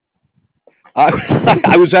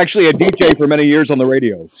 I was actually a DJ for many years on the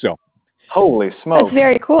radio, so. Holy smokes. That's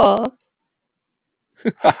very cool.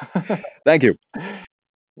 Thank you.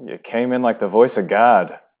 You came in like the voice of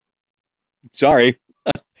God. Sorry.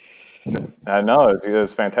 I know, it was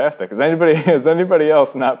fantastic. Has anybody else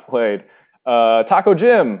not played? Taco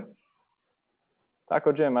Jim.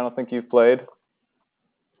 Taco Jim, I don't think you've played.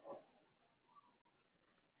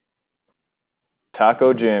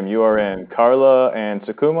 Taco Jim, you are in. Carla and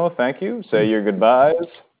Tsukumo, thank you. Say your goodbyes.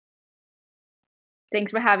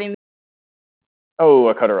 Thanks for having me. Oh,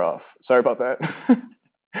 I cut her off. Sorry about that.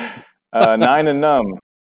 Nine and Numb.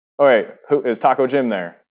 All right, who is Taco Jim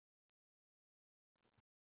there?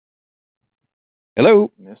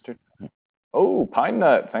 Hello. Mr. Oh, Pine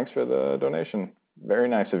Nut. Thanks for the donation. Very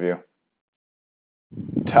nice of you.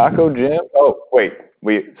 Taco Jim. Oh, wait.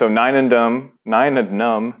 So Nine and Numb,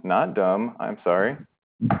 not dumb. I'm sorry.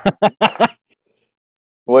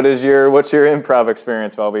 What's your improv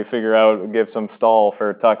experience while we give some stall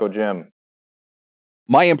for Taco Jim?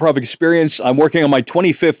 my improv experience. I'm working on my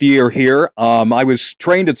 25th year here. I was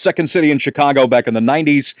trained at Second City in Chicago back in the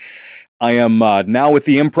 90s. I am now with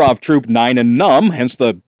the improv troupe Nine and Numb, hence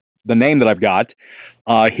the name that I've got,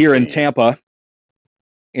 here in Tampa.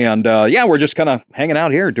 And yeah, we're just kind of hanging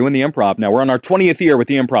out here doing the improv. Now we're on our 20th year with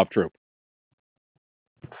the improv troupe.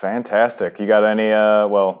 Fantastic. You got any,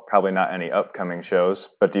 well, probably not any upcoming shows,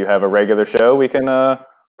 but do you have a regular show we can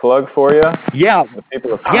plug for you? Yeah.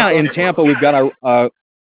 In Tampa, we've got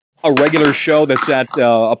a regular show that's at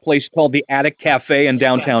a place called the Attic Cafe in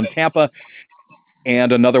downtown Tampa,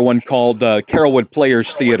 and another one called Carrollwood Players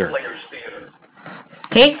Theater.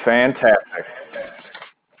 Okay. Fantastic.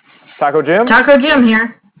 Taco Jim? Taco Jim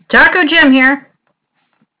here. Taco Jim here.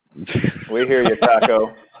 We hear you,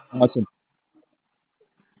 Taco. Awesome.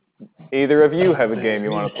 Either of you have a game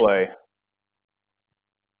you want to play?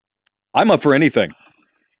 I'm up for anything.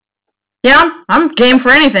 Yeah, I'm game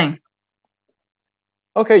for anything.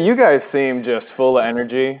 Okay, you guys seem just full of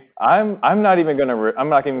energy. I'm not even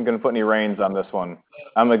gonna put any reins on this one.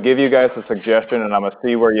 I'm gonna give you guys a suggestion, and I'm gonna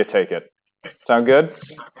see where you take it. Sound good?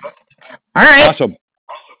 All right. Awesome.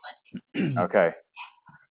 Okay.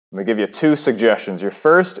 I'm gonna give you 2 suggestions. Your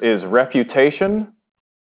first is reputation,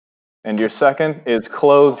 and your second is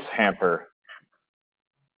clothes hamper.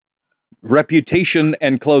 Reputation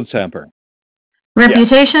and clothes hamper.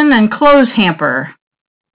 Reputation and clothes hamper.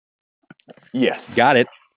 Yes. Got it.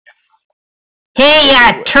 Hey,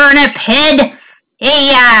 turnip head.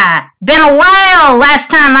 Hey, been a while. Last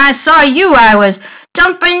time I saw you, I was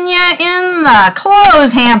dumping you in the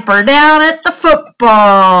clothes hamper down at the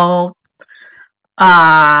football.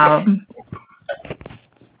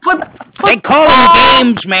 They call them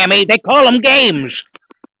games, Mammy. They call them games.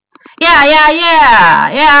 Yeah.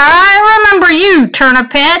 I remember you,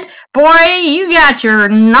 turnip head. Boy, you got your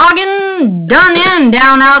noggin done in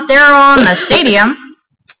down out there on the stadium.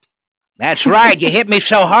 That's right. You hit me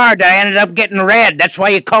so hard I ended up getting red. That's why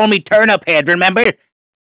you call me Turnip Head, remember?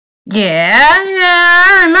 Yeah,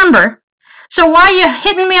 I remember. So why you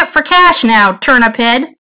hitting me up for cash now, turnip head?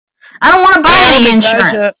 I don't want to buy any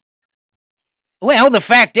insurance. Well, the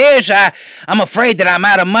fact is, I'm afraid that I'm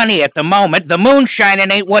out of money at the moment. The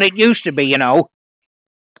moonshining ain't what it used to be, you know.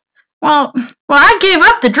 Well, I gave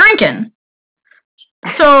up the drinking.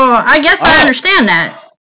 So I guess I understand that.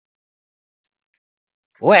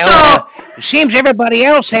 Well, it seems everybody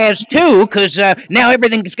else has too, 'cause now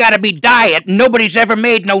everything's got to be diet. Nobody's ever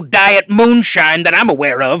made no diet moonshine that I'm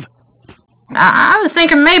aware of. I was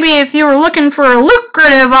thinking maybe if you were looking for a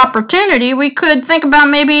lucrative opportunity, we could think about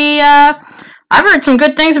maybe, I've heard some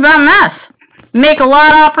good things about meth. Make a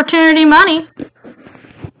lot of opportunity money.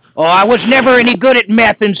 Oh, I was never any good at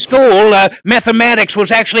meth in school. Mathematics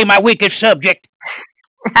was actually my weakest subject.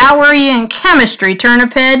 How were you in chemistry,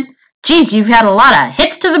 turnip head? Geez, you've had a lot of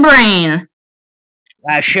hits to the brain.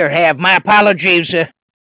 I sure have. My apologies.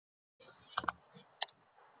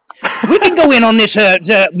 We can go in on this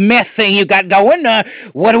the meth thing you got going.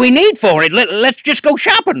 What do we need for it? Let's just go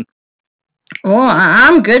shopping. Well,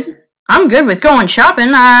 I'm good. I'm good with going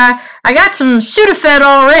shopping. I got some Sudafed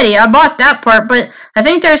already. I bought that part, but I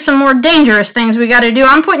think there's some more dangerous things we got to do.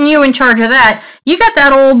 I'm putting you in charge of that. You got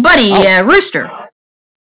that old buddy, Rooster.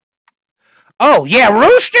 Oh, yeah,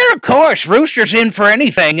 Rooster, of course. Rooster's in for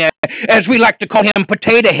anything, as we like to call him,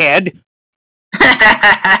 Potato Head.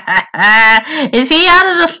 Is he out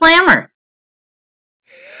of the slammer?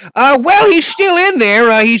 Well, he's still in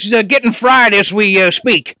there. He's getting fried as we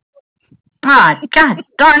speak. Ah, God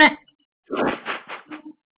darn it.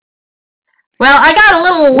 Well, I got a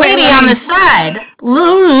little lady on the side,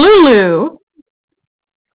 Lulu.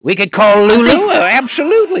 We could call Lulu,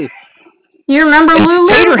 absolutely. You remember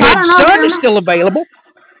Lulu? Taterhead's son is still available.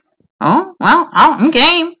 Oh, well, I'm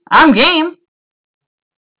game. I'm game.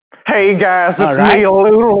 Hey, guys, it's me,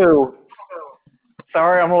 Lulu.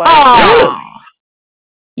 Sorry I'm late. Oh,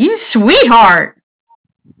 you sweetheart.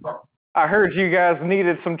 I heard you guys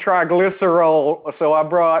needed some triglycerol, so I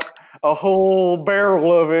brought a whole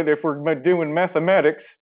barrel of it if we're doing mathematics.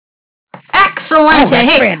 Excellent.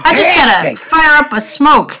 Hey, I just gotta fire up a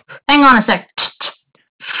smoke. Hang on a sec.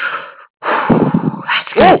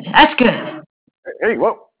 That's good. That's good. Hey,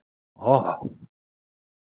 whoa. Oh.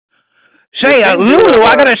 Say, Lulu,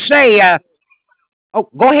 I gotta say, oh,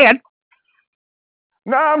 go ahead.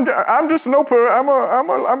 No, I'm just no. I'm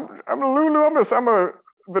a Lulu.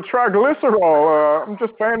 The triglycerol. I'm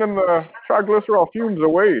just fanning the triglycerol fumes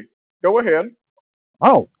away. Go ahead.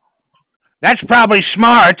 Oh, that's probably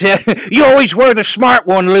smart. You always were the smart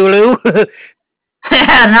one, Lulu.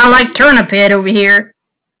 Not like Turnip Head over here.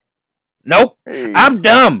 Nope, hey. I'm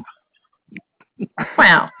dumb.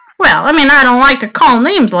 Well, Well, I mean, I don't like to call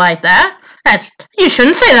names like that. You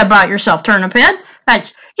shouldn't say that about yourself, Turnip Head.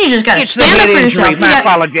 You just gotta It's the stand up head for injury. yourself. My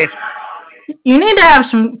apologies. You need to have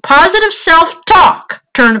some positive self-talk,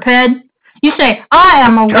 Turnip Head. You say, I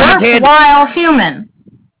am a Turnip Head. worthwhile human.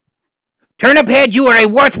 Turnip Head, you are a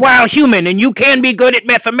worthwhile human, and you can be good at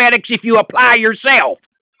mathematics if you apply yourself.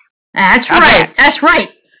 That's How's right. that? That's right.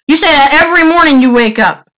 You say that every morning you wake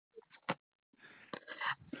up.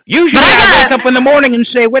 Usually I wake up in the morning and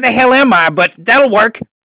say, where the hell am I? But that'll work.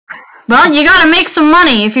 Well, you gotta make some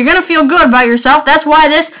money. If you're gonna feel good about yourself, that's why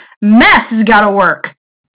this meth has gotta work.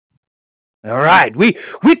 All right. We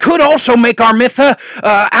could also make our meth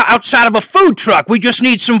outside of a food truck. We just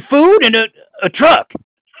need some food and a truck.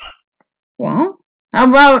 Well, how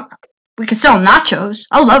about we could sell nachos?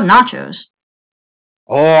 I love nachos.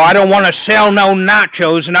 Oh, I don't want to sell no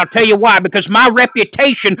nachos, and I'll tell you why. Because my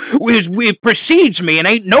reputation precedes me, and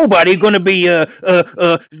ain't nobody going to be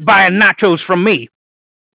buying nachos from me.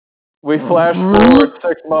 We flash forward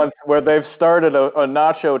 6 months where they've started a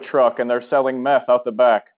nacho truck and they're selling meth out the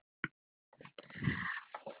back.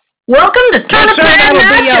 Welcome to Turnip Head Nachos.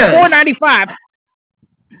 That'll be $4.95.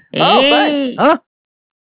 Oh, thanks. Huh?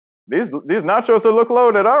 These nachos will look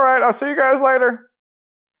loaded. All right, I'll see you guys later.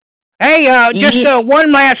 Hey, just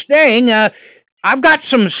one last thing. I've got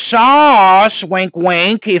some sauce, wink,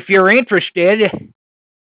 wink, if you're interested.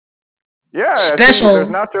 Yeah, I see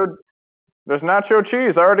Special. there's nacho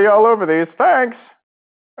cheese already all over these. Thanks.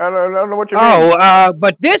 I don't know what you mean. Oh,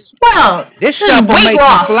 but this stuff will weight make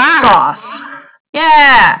loss you fly. sauce.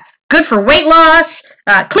 Yeah, good for weight loss.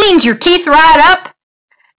 Cleans your teeth right up.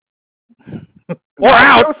 Or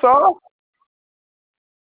out. Nacho sauce?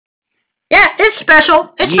 Yeah, it's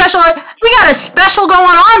special. It's special. We got a special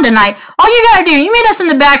going on tonight. All you gotta do, you meet us in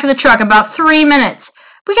the back of the truck about 3 minutes.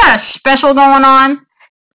 We got a special going on.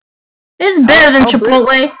 It's better than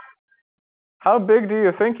Chipotle. How big do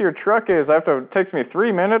you think your truck is? It takes me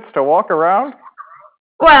 3 minutes to walk around?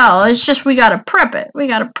 Well, it's just we gotta prep it. We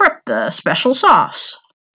gotta prep the special sauce.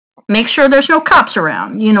 Make sure there's no cops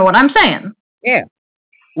around. You know what I'm saying? Yeah.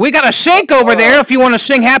 We got a sink over there if you want to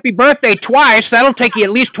sing happy birthday twice. That'll take you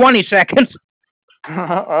at least 20 seconds.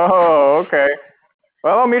 Oh, okay.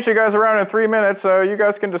 Well, I'll meet you guys around in 3 minutes, so you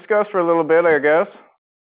guys can discuss for a little bit, I guess.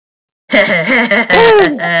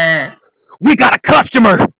 We got a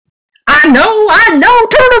customer. I know,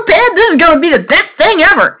 Turnip Head. This is going to be the best thing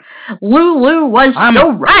ever. Lulu was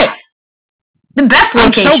so right. The best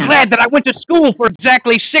location. I'm so glad that I went to school for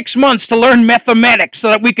exactly 6 months to learn mathematics so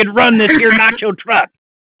that we could run this here nacho truck.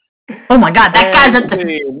 Oh my God, that guy's at the...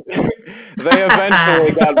 They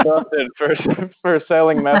eventually got busted for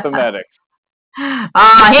selling mathematics.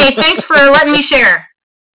 Hey, thanks for letting me share.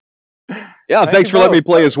 Yeah, thanks for letting me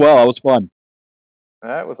play as well. That was fun.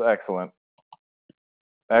 That was excellent.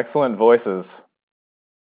 Excellent voices.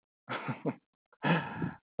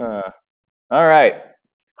 All right.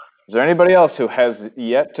 Is there anybody else who has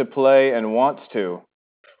yet to play and wants to?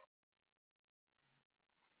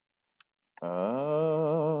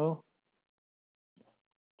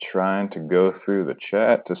 Trying to go through the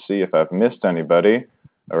chat to see if I've missed anybody,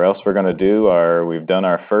 or else we're going to do we've done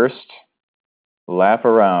our first lap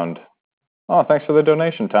around. Oh, thanks for the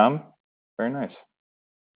donation, Tom. Very nice.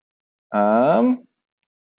 All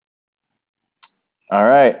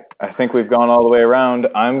right. I think we've gone all the way around.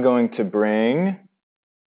 I'm going to bring...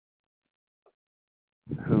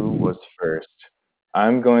 Who was first?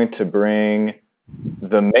 I'm going to bring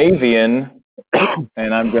the Mavian,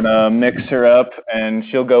 and I'm going to mix her up, and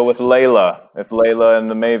she'll go with Layla, if Layla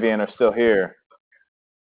and the Mavian are still here.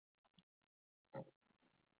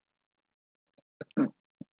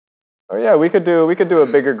 Oh yeah, we could do a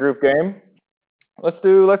bigger group game. Let's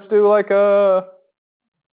do like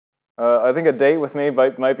I think a date with me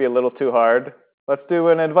might be a little too hard. Let's do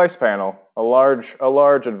an advice panel, a large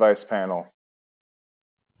advice panel.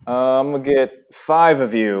 I'm gonna get 5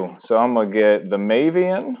 of you, so I'm gonna get the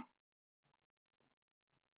Mavian.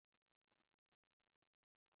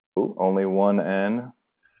 Ooh, only one N.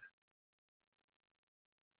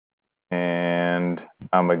 And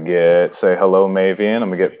I'm gonna say hello, Mavian. I'm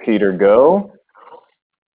gonna get Peter Go.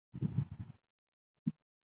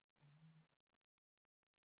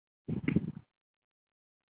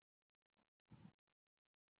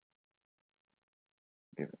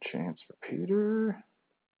 Give a chance for Peter.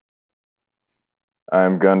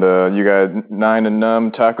 You guys, 9 and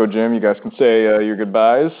Numb, Taco Jim, you guys can say your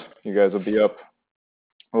goodbyes. You guys will be up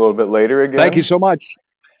a little bit later again. Thank you so much.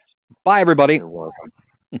 Bye, everybody. You're welcome.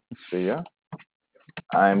 See ya.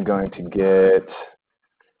 I'm going to get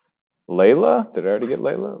Layla. Did I already get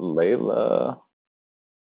Layla? Layla.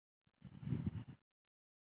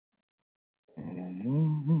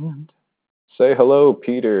 Say hello,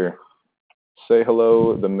 Peter. Say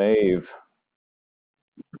hello, the Maeve.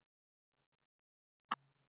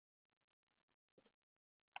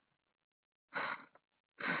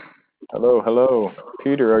 Hello, hello.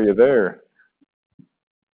 Peter, are you there?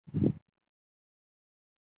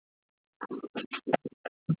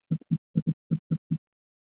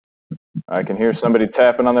 I can hear somebody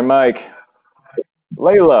tapping on their mic.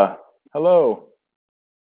 Layla, hello.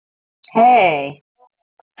 Hey.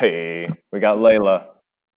 Hey, we got Layla.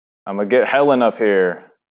 I'm going to get Helen up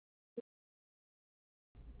here.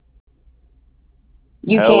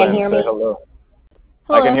 You Helen, can't hear say me? hello.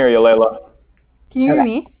 Hello. I can hear you, Layla. Can you hear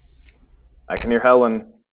me? I can hear Helen.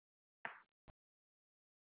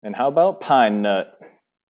 And how about Pine Nut?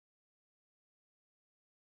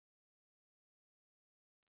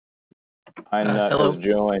 Pine Nut hello. has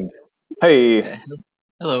joined. Hey.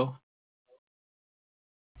 Hello.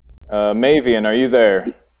 Mavian, are you there?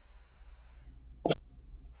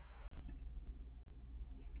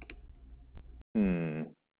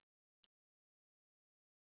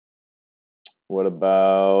 What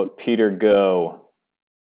about Peter Go?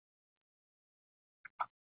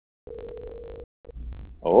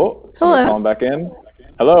 Oh, somebody Hello. calling back in?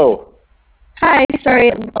 Hello. Hi,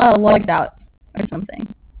 sorry, logged out or something.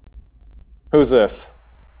 Who's this?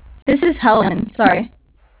 This is Helen, sorry.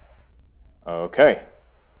 Okay.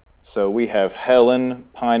 So we have Helen,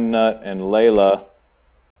 Pine Nut, and Layla.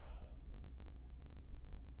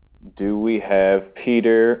 Do we have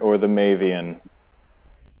Peter or the Mavian?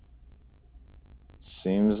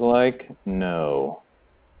 Seems like no.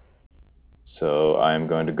 So I'm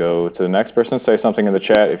going to go to the next person. Say something in the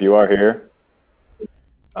chat if you are here.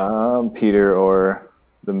 Peter or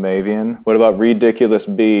the Mavian. What about Ridiculous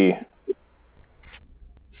B?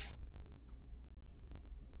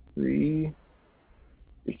 Ridiculous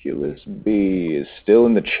B is still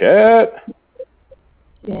in the chat.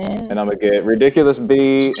 Yeah. And I'm going to get Ridiculous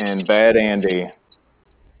B and Bad Andy.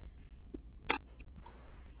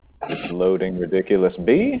 Loading Ridiculous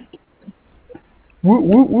B. Woo,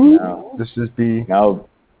 woo, woo. Now, This is B. Now,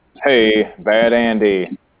 hey, Bad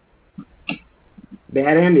Andy.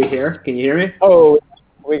 Bad Andy here. Can you hear me? Oh,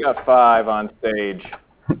 we got 5 on stage.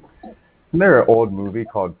 Isn't there an old movie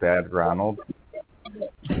called Bad Ronald?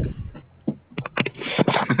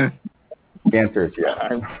 The answer is yes.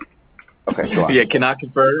 Okay, go on. Yeah, cannot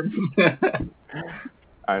confirm.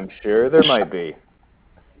 I'm sure there might be.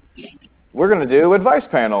 We're going to do advice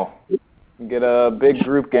panel. Get a big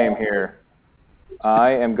group game here.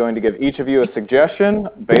 I am going to give each of you a suggestion.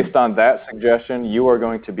 Based on that suggestion, you are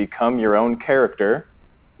going to become your own character.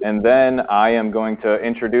 And then I am going to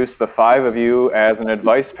introduce the 5 of you as an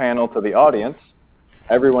advice panel to the audience.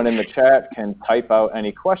 Everyone in the chat can type out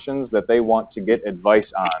any questions that they want to get advice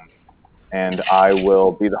on. And I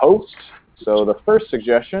will be the host. So the first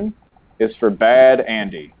suggestion is for Bad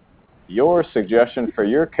Andy. Your suggestion for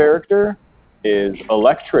your character is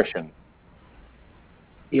electrician.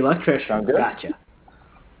 Electrician. Sound good? Gotcha.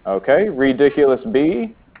 Okay. Ridiculous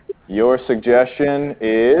B, your suggestion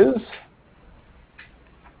is...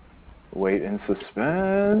 Wait in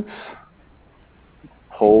suspense.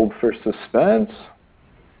 Hold for suspense.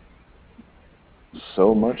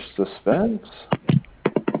 So much suspense.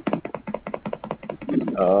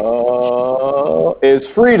 Is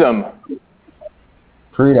freedom.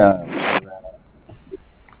 Freedom.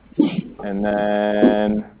 And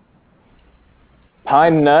then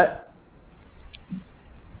Pine Nut,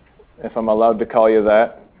 if I'm allowed to call you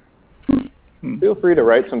that. Feel free to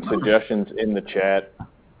write some suggestions in the chat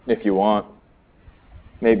if you want.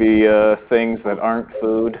 Maybe things that aren't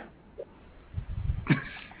food.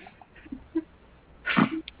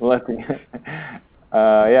 Let's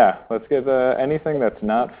get anything that's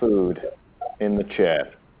not food in the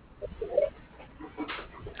chat.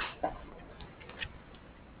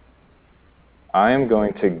 I am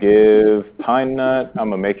going to give Pine Nut. I'm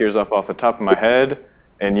gonna make yours up off the top of my head,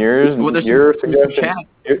 and yours. Your suggestion.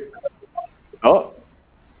 We got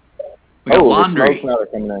laundry. The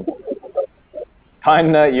smoke's now coming in.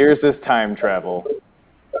 Pine Nut, yours is time travel.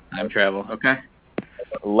 Time travel. Okay.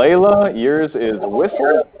 Layla, yours is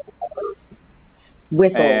whistle.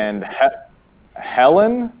 Whistle. And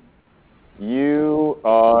Helen, you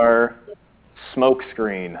are smoke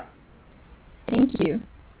screen. Thank you.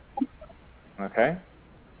 Okay.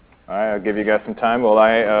 All right, I'll give you guys some time while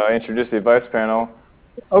I introduce the advice panel.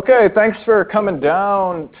 Okay, thanks for coming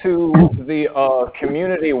down to the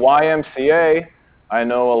community YMCA. I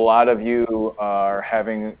know a lot of you are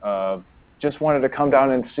having just wanted to come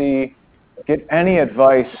down and see get any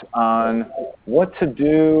advice on what to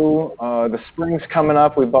do. The spring's coming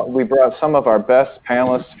up. We brought some of our best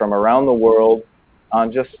panelists from around the world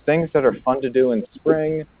on just things that are fun to do in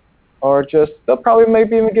spring, or just they'll probably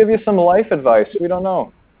maybe even give you some life advice. We don't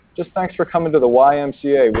know. Just thanks for coming to the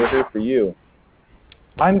YMCA. We're here for you.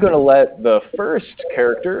 I'm going to let the first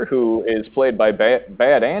character, who is played by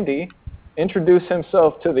Bad Andy, introduce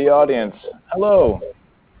himself to the audience. Hello.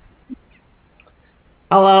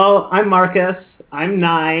 Hello, I'm Marcus. I'm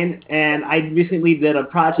 9, and I recently did a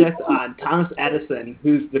project on Thomas Edison,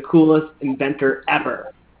 who's the coolest inventor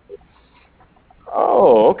ever.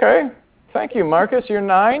 Oh, okay. Thank you, Marcus. You're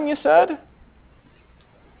 9, you said?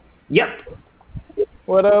 Yep.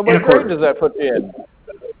 What grade does that put you in?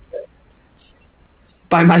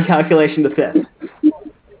 By my calculation, the 5th.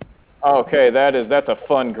 Okay, that's a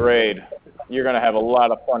fun grade. You're going to have a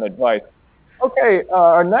lot of fun advice. Okay,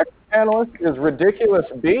 our next panelist is Ridiculous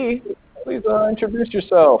B. Please introduce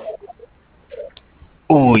yourself.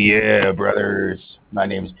 Oh yeah, brothers. My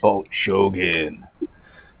name's Bolt Shogun.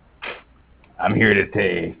 I'm here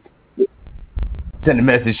to send a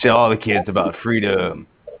message to all the kids about freedom.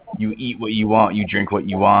 You eat what you want, you drink what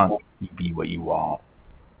you want, you be what you want.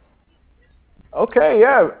 Okay,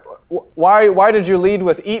 yeah. Why did you lead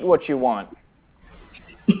with eat what you want?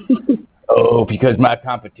 Oh, because my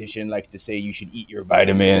competition likes to say you should eat your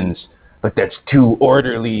vitamins, but that's too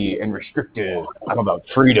orderly and restrictive. I'm about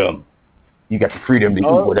freedom. You got the freedom to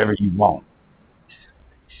eat whatever you want.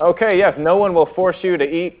 Okay, yes, no one will force you to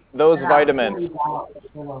eat those vitamins.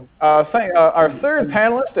 Our third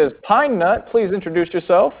panelist is Pine Nut. Please introduce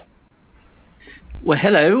yourself. Well,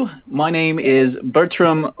 hello. My name is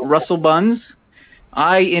Bertram Russell Buns.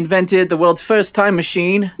 I invented the world's first time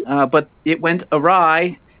machine, but it went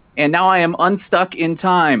awry, and now I am unstuck in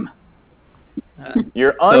time.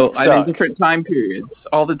 You're unstuck? So I'm in different time periods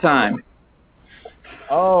all the time.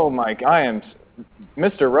 Oh my God, I am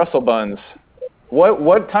Mr. Russell Buns.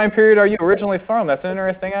 What time period are you originally from? That's an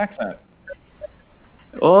interesting accent.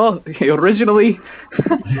 Oh, originally,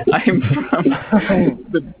 I'm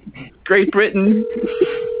from Great Britain.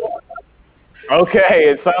 Okay,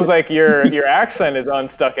 it sounds like your accent is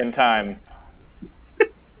unstuck in time.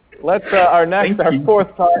 Let's our fourth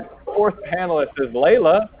panelist is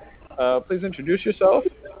Layla. Please introduce yourself.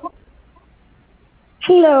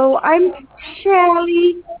 Hello, I'm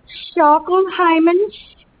Shirley Schockelheimen.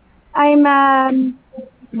 I'm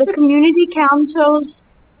the Community Council's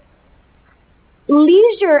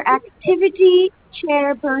Leisure Activity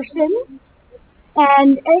Chairperson,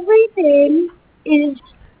 and everything is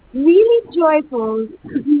really joyful.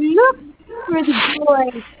 You look for the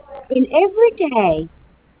joy in every day.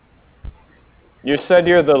 You said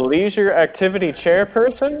you're the Leisure Activity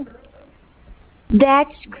Chairperson?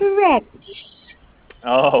 That's correct.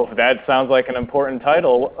 Oh, that sounds like an important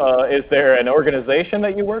title. Is there an organization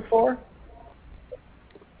that you work for?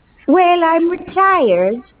 Well, I'm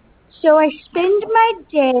retired, so I spend my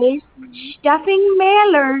days stuffing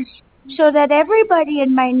mailers so that everybody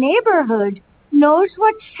in my neighborhood knows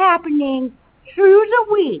what's happening through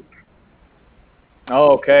the week.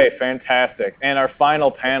 Oh, okay, fantastic. And our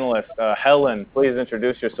final panelist, Helen, please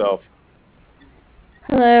introduce yourself.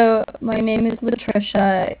 Hello, my name is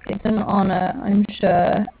Latricia. It's an honor, I'm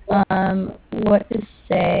sure. What to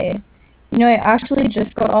say? You know, I actually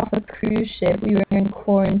just got off a cruise ship. We were in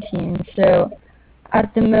quarantine, so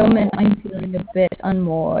at the moment I'm feeling a bit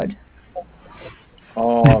unmoored.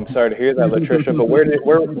 Oh, I'm sorry to hear that, Latricia. But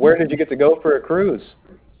where did you get to go for a cruise?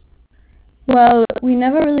 Well, we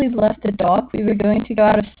never really left the dock. We were going to go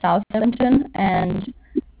out of Southampton, and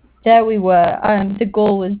there we were. The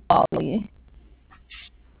goal was Bali.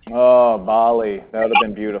 Oh, Bali. That would have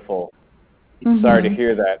been beautiful. Mm-hmm. Sorry to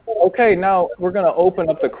hear that. Okay, now we're going to open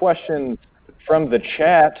up the questions from the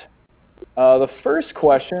chat. The first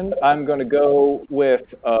question, I'm going to go with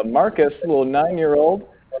Marcus, a little 9-year-old.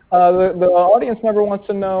 The audience member wants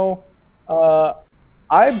to know,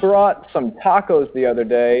 I brought some tacos the other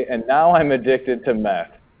day, and now I'm addicted to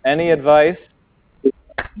meth. Any advice?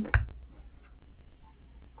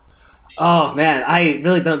 Oh man, I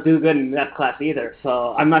really don't do good in math class either,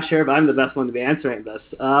 so I'm not sure if I'm the best one to be answering this.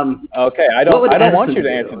 Okay, I don't want you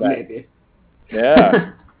to answer that. Maybe.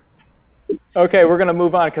 Yeah. Okay, we're going to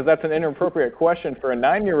move on because that's an inappropriate question for a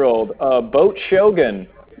 9-year-old. Boat Shogun,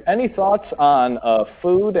 any thoughts on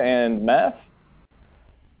food and meth?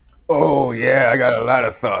 Oh yeah, I got a lot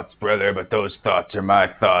of thoughts, brother, but those thoughts are my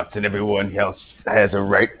thoughts, and everyone else has a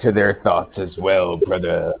right to their thoughts as well,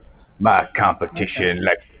 brother. My competition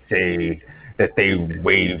likes to say that they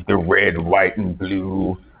wave the red, white, and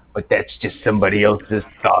blue, but that's just somebody else's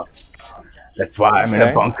thoughts. That's why I'm in a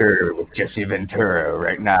Okay. bunker with Jesse Ventura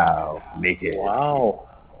right now, naked. Wow.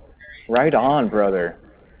 Right on, brother.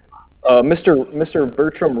 Mr.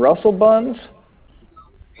 Bertram Russell Buns?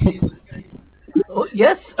 Oh,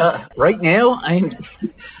 yes. Right now,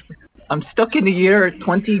 I'm stuck in the year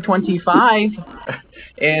 2025,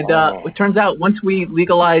 and it turns out once we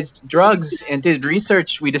legalized drugs and did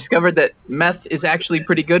research, we discovered that meth is actually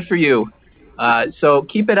pretty good for you. So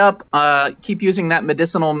keep it up. Keep using that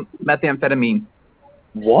medicinal methamphetamine.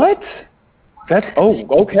 What?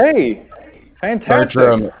 Okay. Fantastic.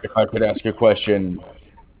 Bertram, if I could ask a question,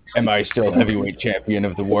 am I still heavyweight champion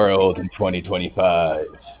of the world in 2025?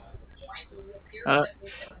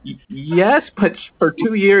 Yes, but for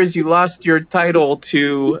 2 years you lost your title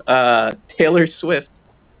to Taylor Swift.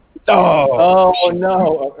 Oh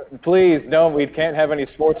no! Please, no. We can't have any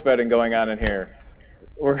sports betting going on in here.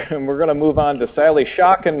 We're going to move on to Sally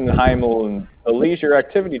Schockenheimel, and the leisure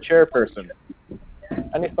activity chairperson.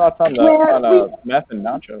 Any thoughts on meth and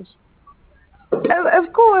nachos?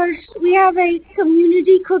 Of course, we have a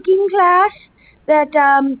community cooking class that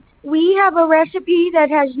we have a recipe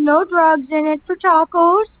that has no drugs in it for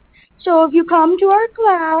tacos. So if you come to our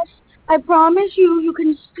class, I promise you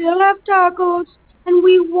can still have tacos and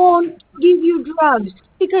we won't give you drugs.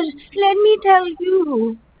 Because let me tell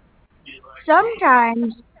you,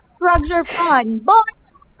 sometimes drugs are fun, but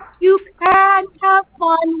you can't have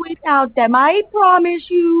fun without them. I promise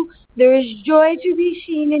you, there is joy to be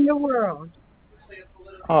seen in the world.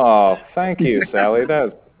 Oh, thank you, Sally.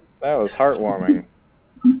 That was heartwarming.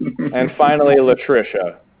 And finally,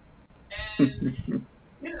 Latricia.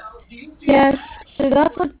 Yes, so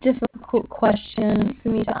that's a difficult question for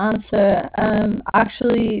me to answer.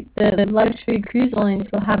 Actually, the luxury cruise lines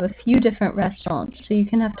will have a few different restaurants. So you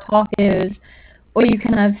can have tacos, or you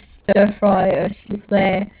can have stir fry or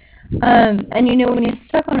souffle. And when you're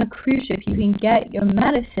stuck on a cruise ship, you can get your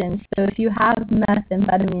medicine. So if you have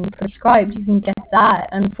methamphetamine prescribed, you can get that.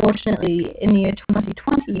 Unfortunately, in the year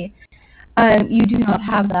 2020, you do not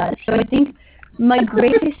have that. So I think my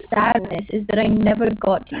greatest sadness is that I never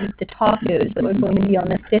got to eat the tacos that were going to be on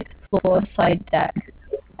the 5th floor side deck.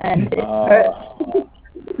 And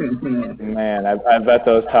man, I bet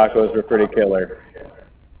those tacos were pretty killer.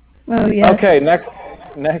 Oh yeah. Okay, next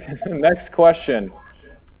question.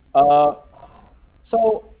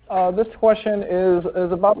 This question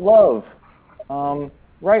is about love.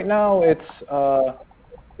 Right now,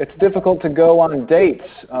 it's difficult to go on dates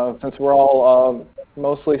since we're all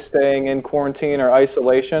mostly staying in quarantine or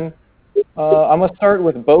isolation. I'm gonna start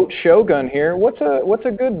with Boat Shogun here. What's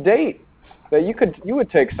a good date that you would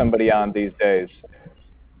take somebody on these days?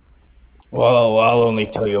 Well, I'll only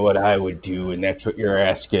tell you what I would do, and that's what you're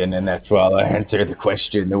asking, and that's why I'll answer the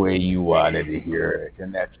question the way you wanted to hear it.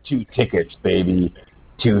 And that's 2 tickets, baby.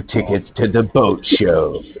 2 tickets to the boat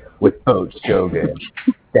show with Boat Shogun.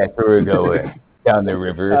 That's where we're going. Down the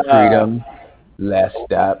River of Freedom. Last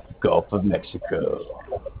stop, Gulf of Mexico.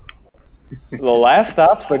 The last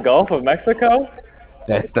stop's the Gulf of Mexico?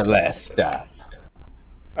 That's the last stop.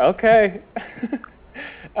 Okay.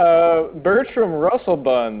 Bertram Russell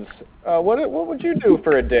Buns, what would you do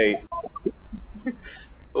for a date?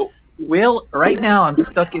 Well, right now I'm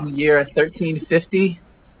stuck in the year 1350,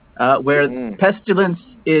 where pestilence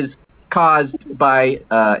is caused by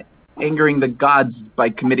angering the gods by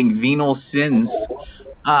committing venal sins.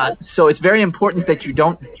 So it's very important that you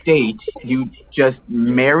don't date. You just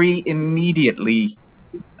marry immediately,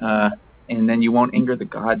 and then you won't anger the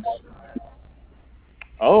gods.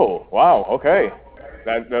 Oh, wow, okay.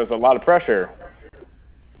 There's a lot of pressure.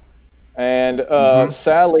 And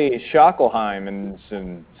Sally Schockelheim,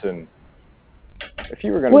 and if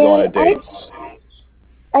you were going to go on a date.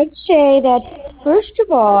 I'd say that, first of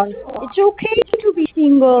all, it's okay to be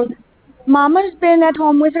single. Mama's been at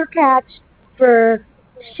home with her cats for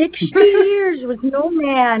 60 years with no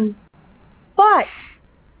man. But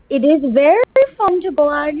it is very fun to go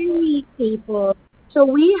out and meet people. So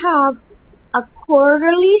we have a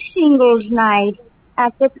quarterly singles night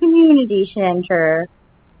at the community center.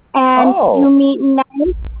 And you meet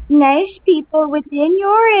nice people within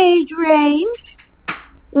your age range.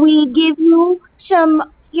 We give you some,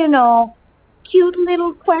 cute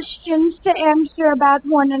little questions to answer about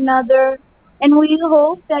one another. And we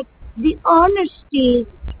hope that the honesty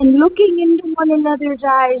and looking into one another's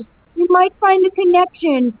eyes, you might find a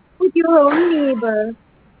connection with your own neighbor.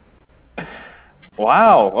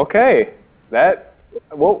 Wow, okay.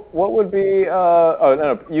 What would be,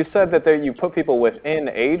 you said that you put people within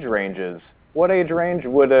age ranges. What age range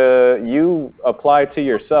would you apply to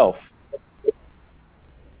yourself?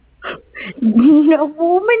 A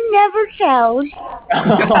woman never tells.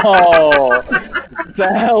 Oh,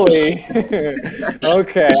 Sally.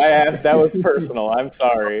 Okay, that was personal. I'm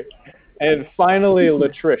sorry. And finally,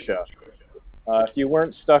 Latricia. If you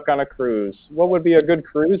weren't stuck on a cruise, what would be a good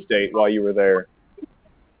cruise date while you were there?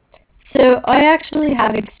 So I actually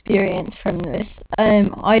have experience from this.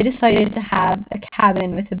 I decided to have a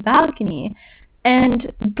cabin with a balcony,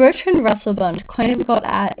 and Bertrand Russell Bunch kind of got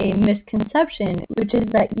at a misconception, which is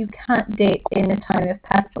that you can't date in a time of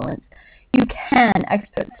pestilence. You can,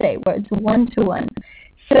 experts say, where it's 1-to-1.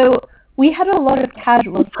 So we had a lot of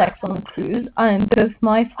casual sex on the cruise, both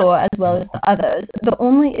my floor as well as the others. The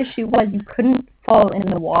only issue was you couldn't fall in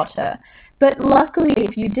the water. But luckily,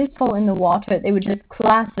 if you did fall in the water, they would just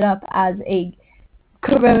class it up as a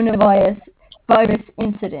coronavirus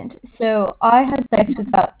incident. So I had sex with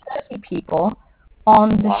about 30 people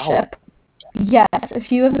on the ship. Yes, a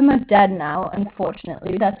few of them are dead now,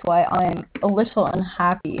 unfortunately. That's why I'm a little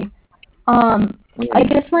unhappy. I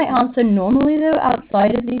guess my answer normally, though,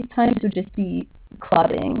 outside of these times would just be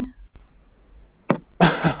clubbing.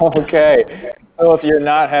 Okay. So if you're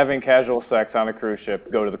not having casual sex on a cruise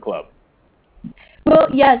ship, go to the club. Well,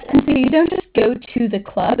 yes, and so you don't just go to the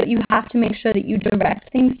club, but you have to make sure that you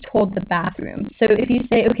direct things toward the bathroom. So if you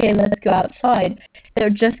say, okay, let's go outside,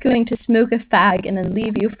 they're just going to smoke a fag and then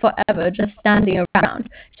leave you forever just standing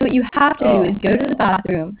around. So what you have to do is go to the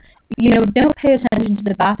bathroom, don't pay attention to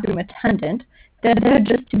the bathroom attendant. They're there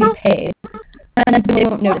just to be paid, and they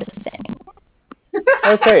won't notice a thing.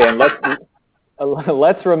 Okay, and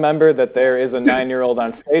let's remember that there is a 9-year-old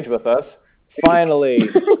on stage with us. Finally,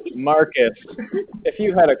 Marcus, if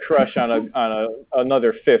you had a crush on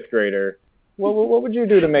another 5th grader, what would you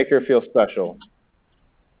do to make her feel special?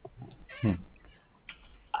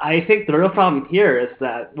 I think the real problem here is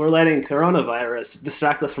that we're letting coronavirus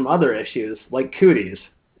distract us from other issues, like cooties.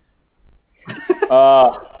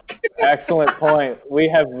 Excellent point. We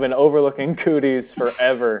have been overlooking cooties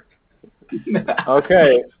forever.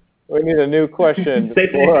 Okay, we need a new question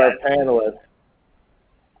for our panelists.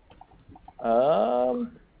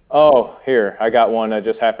 Here, I got one that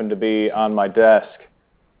just happened to be on my desk.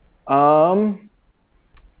 I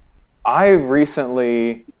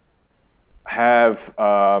recently have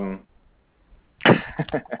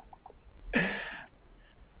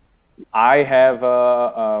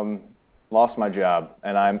lost my job,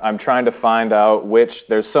 and I'm trying to find out which.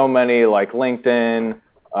 There's so many, like LinkedIn.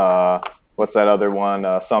 What's that other one?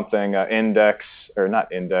 Index, or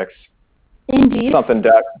not Index. Indeed.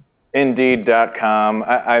 Indeed.com.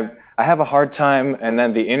 I have a hard time, and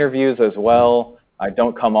then the interviews as well. I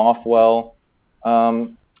don't come off well.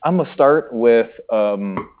 I'm gonna start with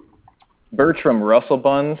Bertram Russell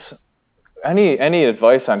Buns. Any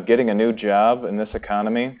advice on getting a new job in this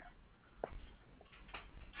economy?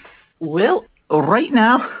 Well, right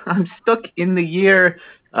now I'm stuck in the year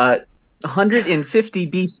 150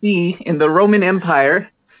 BC in the Roman Empire,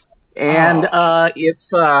 and if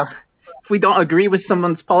we don't agree with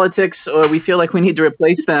someone's politics or we feel like we need to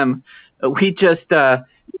replace them, we just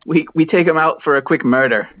we take them out for a quick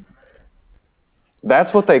murder.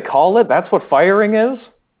 That's what they call it? That's what firing is?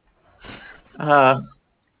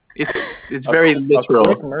 It's very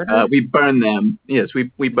literal. We burn them. Yes,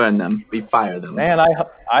 we burn them. We fire them. Man,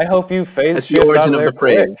 I hope you phase That's the origin of the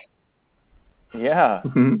phrase. Yeah.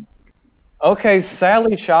 Mm-hmm. Okay,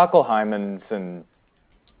 Sally Schockelheimenson.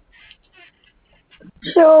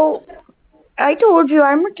 So, I told you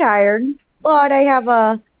I'm retired, but I have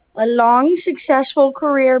a long, successful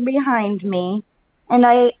career behind me, and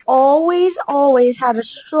I always had a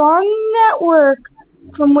strong network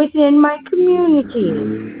from within my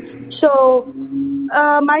community. So,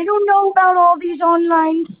 I don't know about all these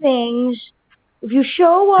online things. If you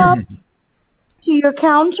show up to your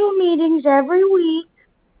council meetings every week,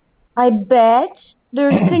 I bet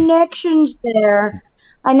there's connections there.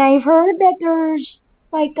 And I've heard that there's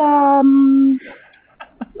like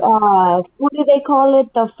what do they call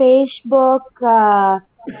it? The Facebook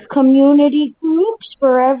community groups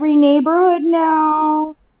for every neighborhood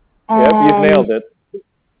now. Yep, you've nailed it.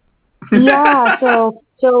 Yeah,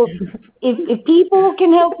 so if people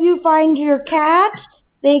can help you find your cat,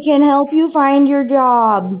 they can help you find your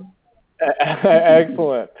job.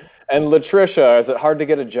 Excellent. And Latricia, is it hard to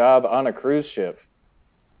get a job on a cruise ship?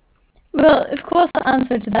 Well, of course the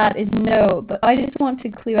answer to that is no, but I just want to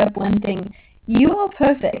clear up one thing. You are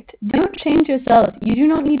perfect. Don't change yourself. You do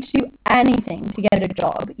not need to do anything to get a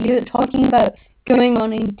job. You're talking about going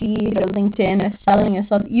on Indeed or LinkedIn or selling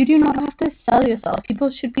yourself. You do not have to sell yourself. People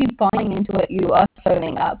should be buying into what you are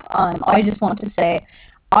throwing up. I just want to say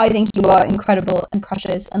I think you are incredible and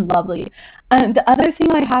precious and lovely. And the other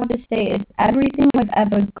thing I have to say is everything I've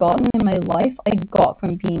ever gotten in my life, I got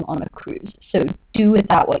from being on a cruise. So do with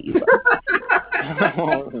that what you will.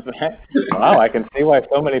 Wow, I can see why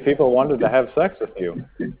so many people wanted to have sex with you.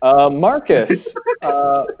 Marcus,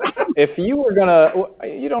 if you were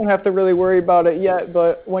you don't have to really worry about it yet,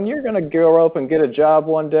 but when you're gonna grow up and get a job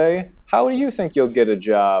one day, how do you think you'll get a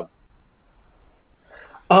job?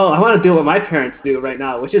 Oh, I want to do what my parents do right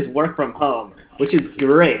now, which is work from home, which is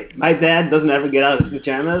great. My dad doesn't ever get out of his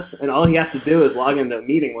pajamas, and all he has to do is log into a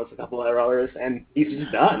meeting once a couple of hours, and he's just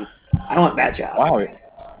done. I want that job. Wow.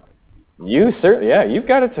 You've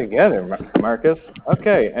got it together, Marcus.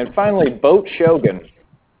 Okay, and finally, Boat Shogun.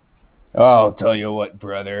 I'll tell you what,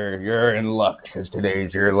 brother, you're in luck, because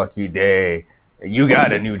today's your lucky day. You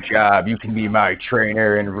got a new job. You can be my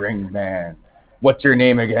trainer and ring man. What's your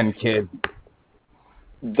name again, kid?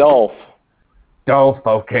 Dolph. Dolph,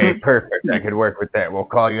 okay, perfect. I could work with that. We'll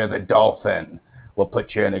call you the Dolphin. We'll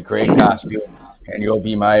put you in a great costume, and you'll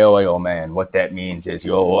be my oil man. What that means is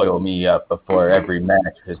you'll oil me up before every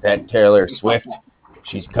match, because that Taylor Swift,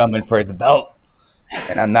 she's coming for the belt,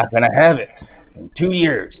 and I'm not going to have it. In 2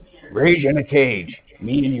 years, rage in a cage,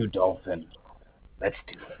 me and you, Dolphin. Let's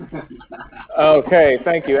do it. Okay,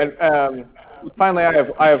 thank you. And finally,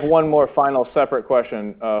 I have one more final separate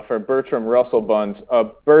question for Bertram Russell Buns.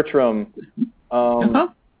 Bertram,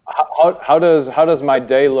 how does my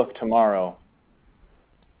day look tomorrow?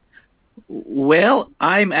 Well,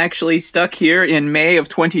 I'm actually stuck here in May of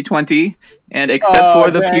 2020, and except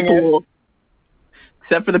for the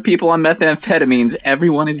people on methamphetamines,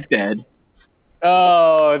 everyone is dead.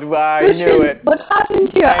 Oh, I knew it. What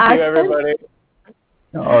happened to your accent? Thank you, everybody.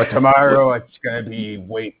 Oh, tomorrow it's going to be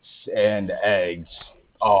weights and eggs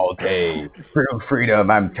all day. True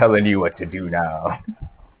freedom, I'm telling you what to do now.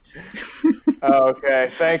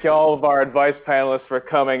 Okay, thank you all of our advice panelists for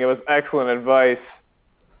coming. It was excellent advice,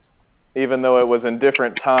 even though it was in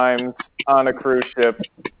different times, on a cruise ship,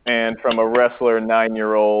 and from a wrestler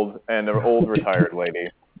 9-year-old and an old retired lady.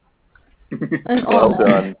 Well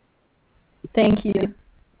done. Thank you.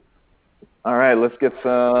 All right, let's get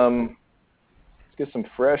some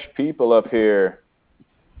fresh people up here.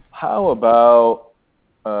 How about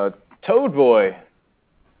Toad Boy?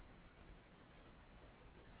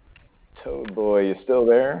 Toad Boy, you still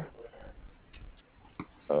there?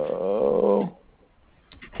 Oh,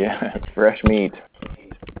 yeah, fresh meat.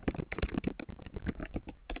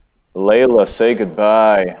 Layla, say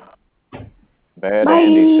goodbye. Bad Bye.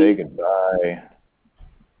 Andy, say goodbye.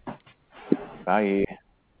 Bye.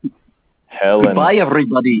 Helen. Goodbye,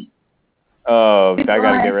 everybody. Oh, I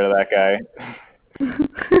gotta get rid of that guy.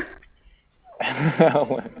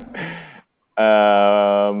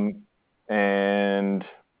 And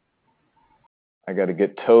I gotta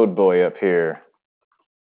get Toad Boy up here.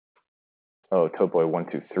 Oh, Toad Boy 1,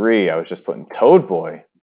 2, 3. I was just putting Toad Boy.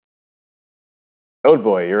 Toad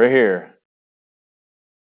Boy, you're right here.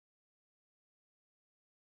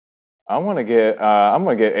 I'm gonna get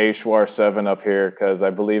Ashwar 7 up here because I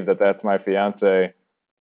believe that's my fiance.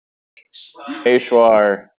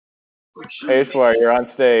 Ashwar, you're on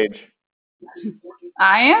stage.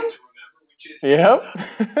 I am? Yep.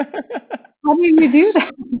 How did you do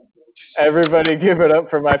that? Everybody give it up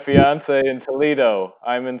for my fiance in Toledo.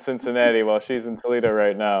 I'm in Cincinnati while she's in Toledo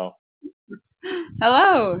right now.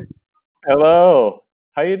 Hello. Hello.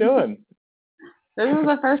 How you doing? This is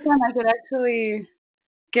the first time I could actually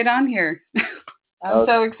get on here. I'm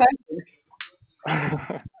so excited.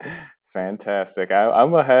 Fantastic.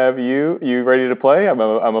 I'm gonna have you ready to play? I'm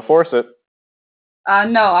a force it.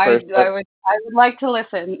 No, I would like to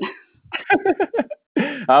listen.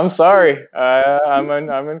 I'm sorry. I'm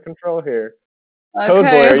in control here. Okay. Toad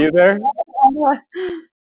Boy, are you there?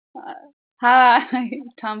 Hi,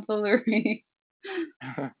 tomfoolery.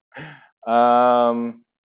 How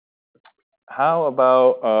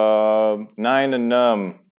about Nine and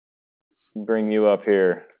Numb? Bring you up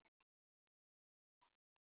here.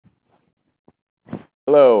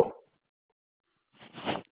 Hello.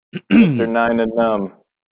 Mr. Nine and Numb.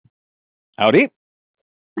 Howdy.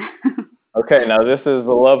 Okay, now this is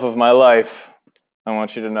the love of my life. I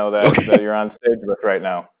want you to know that, that you're on stage with right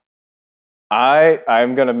now.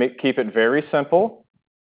 I'm going to keep it very simple.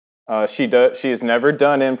 She has never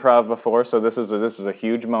done improv before, so this is a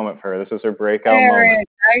huge moment for her. This is her breakout moment.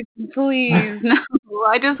 Please, no,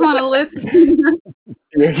 I just want to listen.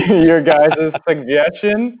 Your guys'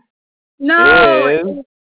 suggestion is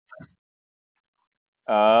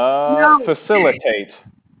facilitate.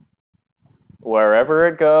 Wherever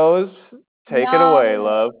it goes, take it away,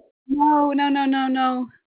 love. No.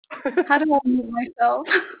 How do I mute myself?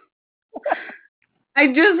 I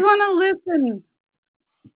just want to listen.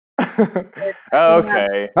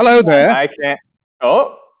 Okay. Hello there. I can't.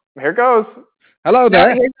 Oh, here goes. Hello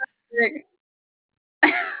there. No,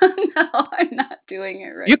 no, I'm not doing it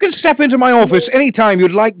right. You can step into my office anytime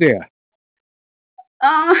you'd like, dear.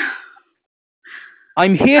 I'm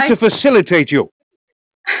here to facilitate you.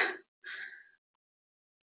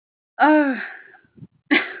 I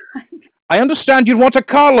understand you'd want a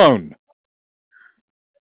car loan.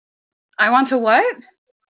 I want to what?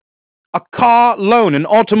 A car loan, an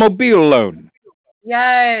automobile loan.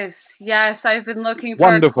 Yes, I've been looking for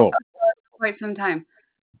Wonderful. for quite some time.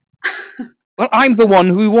 Well, I'm the one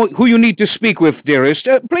who you need to speak with, dearest.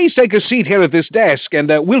 Please take a seat here at this desk, and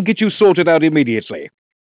we'll get you sorted out immediately.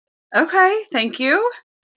 Okay, thank you.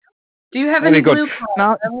 Do you have Very any good. blue cards?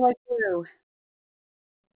 Now- I would like blue.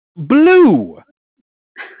 Blue.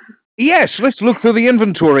 Yes, let's look through the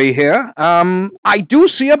inventory here. I do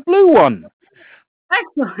see a blue one.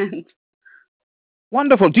 Excellent.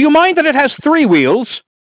 Wonderful. Do you mind that it has 3 wheels?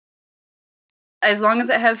 As long as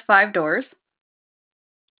it has 5 doors.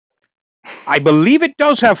 I believe it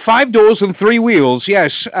does have 5 doors and 3 wheels,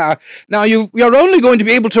 yes. Now, you're only going to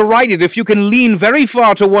be able to ride it if you can lean very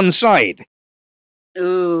far to one side.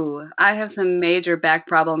 Ooh, I have some major back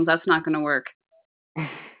problems. That's not going to work.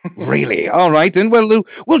 Really? All right, then. Well,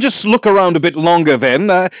 we'll just look around a bit longer then.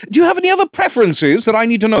 Do you have any other preferences that I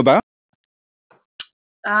need to know about?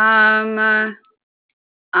 I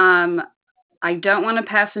don't want a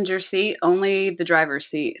passenger seat, only the driver's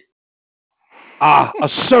seat. Ah, a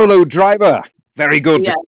solo driver. Very good.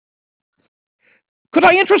 Yes. Could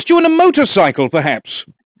I interest you in a motorcycle, perhaps?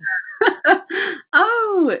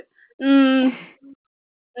 Oh,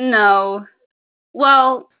 no.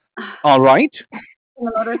 Well, All right.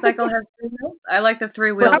 the motorcycle has 3 wheels. I like the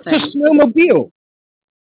 3-wheel Perhaps thing. a snowmobile.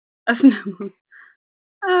 A snow.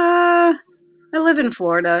 I live in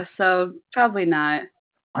Florida, so probably not.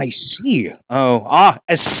 I see. A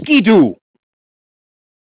skidoo.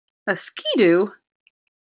 A skidoo?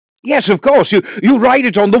 Yes, of course. You ride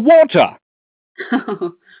it on the water.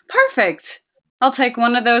 Perfect. I'll take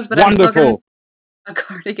one of those, but Wonderful. I'm still going to a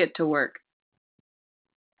car to get to work.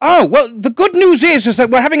 Oh, well, the good news is that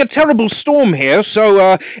we're having a terrible storm here,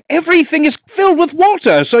 so everything is filled with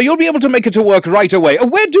water, so you'll be able to make it to work right away.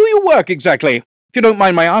 Where do you work exactly, if you don't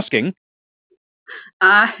mind my asking?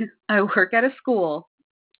 I work at a school.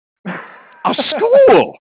 A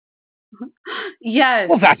school? Yes.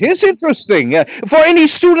 Well, that is interesting. For any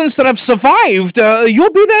students that have survived,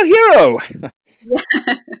 you'll be their hero.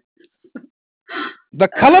 The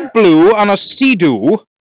color blue on a Sea-Doo.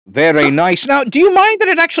 Very nice. Now, do you mind that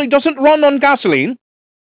it actually doesn't run on gasoline?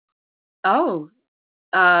 Oh,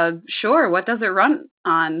 sure. What does it run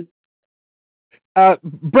on?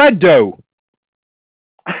 Bread dough.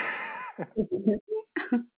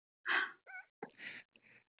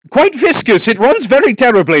 Quite viscous. It runs very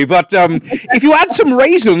terribly, but if you add some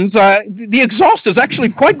raisins, the exhaust is actually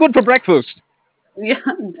quite good for breakfast. Yeah,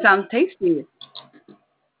 sounds tasty.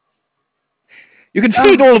 You can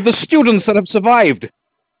feed all of the students that have survived.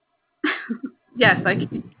 Yes, I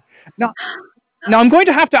can. Now, I'm going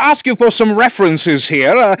to have to ask you for some references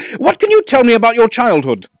here. What can you tell me about your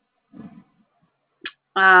childhood?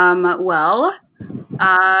 Well,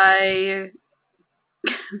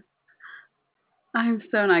 I'm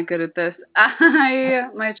so not good at this.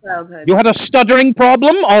 My childhood. You had a stuttering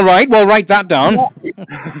problem? All right, we'll write that down.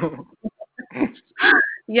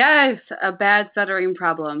 Yes, a bad stuttering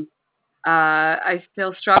problem. I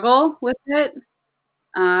still struggle with it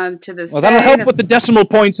to this Well, that'll day. help with the decimal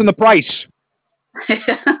points and the price.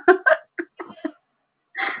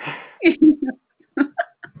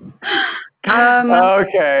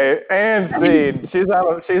 Okay, and scene. She's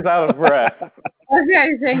out of breath.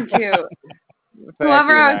 Okay, thank you.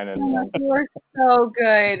 Whoever I was, you were so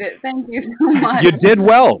good. Thank you so much. You did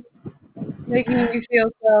well. Making me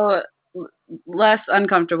feel so less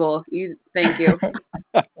uncomfortable. Thank you.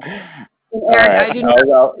 Eric, I do not put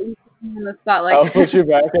you in the spotlight. I'll put you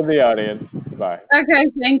back in the audience. Bye. Okay,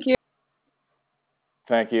 thank you.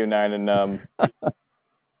 Thank you, Nine and Numb.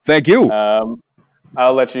 Thank you.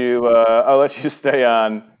 I'll let you stay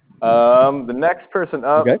on. The next person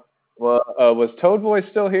up. Okay. Well, was Toad Boy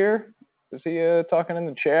still here? Is he talking in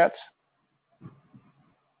the chat?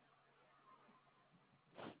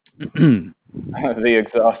 The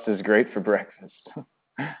exhaust is great for breakfast.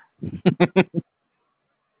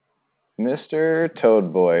 Mr.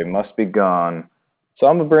 Toad Boy must be gone. So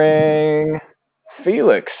I'm going to bring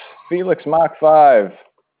Felix. Felix Mach 5.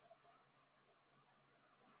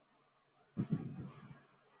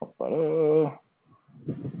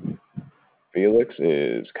 Felix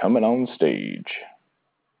is coming on stage.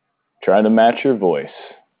 Trying to match your voice.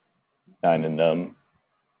 Nine and Numb.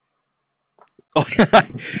 Oh,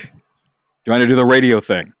 trying to do the radio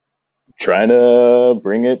thing. Trying to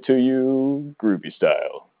bring it to you groovy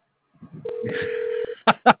style.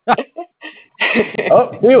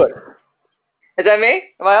 Oh, Felix. Is that me?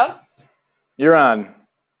 Am I on? You're on.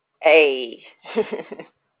 Hey.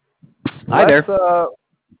 Hi there.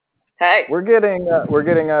 Hey. We're getting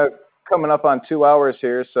coming up on 2 hours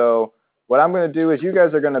here, so what I'm going to do is you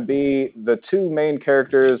guys are going to be the two main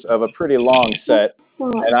characters of a pretty long set,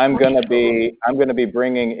 and I'm going to be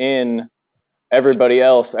bringing in everybody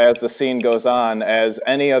else as the scene goes on as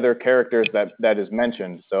any other characters that is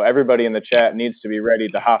mentioned. So everybody in the chat needs to be ready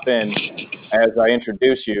to hop in as I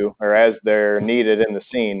introduce you or as they're needed in the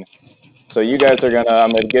scene. So you guys are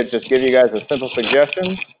I'm gonna just give you guys a simple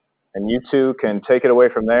suggestion, and you two can take it away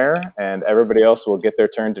from there, and everybody else will get their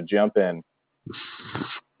turn to jump in.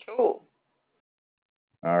 Cool.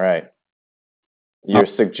 All right. Your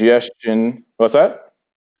suggestion. What's that?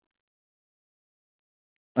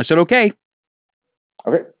 I said okay.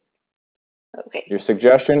 Okay. Okay. Your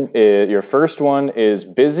suggestion is, your first one is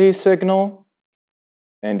busy signal,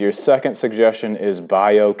 and your second suggestion is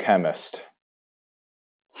biochemist.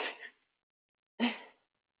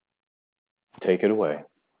 Take it away.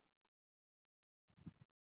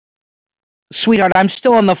 Sweetheart, I'm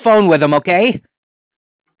still on the phone with him, okay?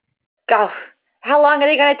 Go. How long are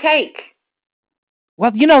they going to take?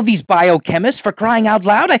 Well, you know these biochemists, for crying out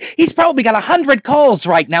loud. He's probably got 100 calls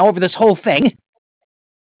right now over this whole thing.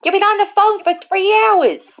 You've been on the phone for 3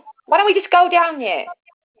 hours. Why don't we just go down there?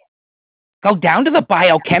 Go down to the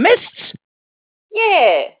biochemists?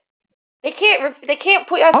 Yeah. They can't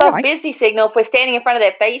put us on busy signal if we're standing in front of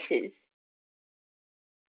their faces.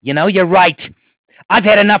 You know, you're right. I've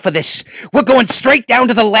had enough of this. We're going straight down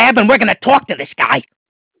to the lab and we're going to talk to this guy.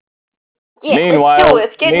 Yeah, meanwhile,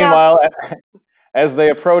 as they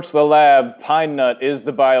approach the lab, Pine Nut is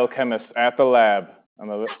the biochemist at the lab. I'm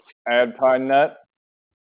going to add Pine Nut.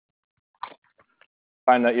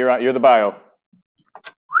 Pine Nut, you're the bio.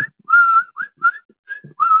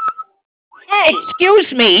 Hey!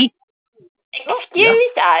 Excuse me!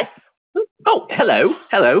 Excuse us! Oh, hello.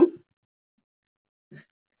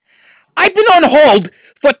 I've been on hold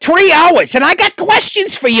for 3 hours and I got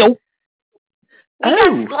questions for you. We got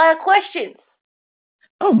a lot of questions.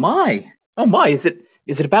 Oh my. Is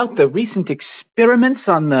it about the recent experiments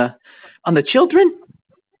on the children?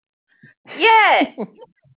 Yeah.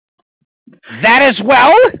 That as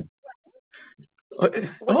well?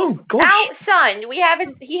 Oh gosh. Our son, we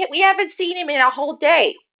haven't seen him in a whole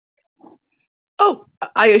day. Oh,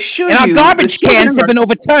 I assure and you. And our garbage cans have been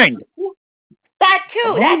overturned. That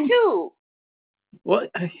too. Well,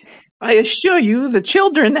 I assure you, the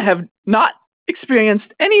children have not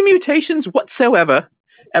experienced any mutations whatsoever.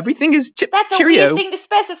 Everything is That's Cheerio. a weird thing to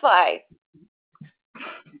specify.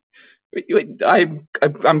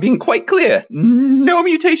 I'm being quite clear. No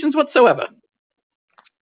mutations whatsoever.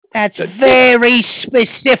 That's very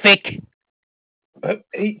specific.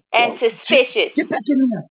 And suspicious. Get back in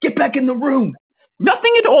there. Get back in the room.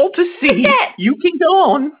 Nothing at all to see. You can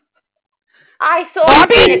go on. I saw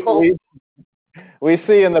Bobby! We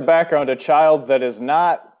see in the background a child that is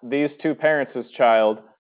not these two parents' child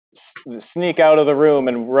sneak out of the room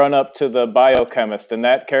and run up to the biochemist, and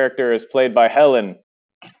that character is played by Helen.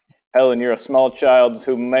 Helen, you're a small child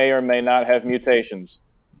who may or may not have mutations.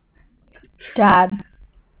 Dad,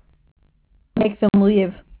 make them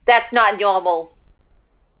leave. That's not normal.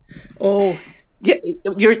 Oh, yeah,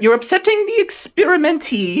 you're upsetting the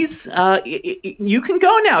experimentees. You can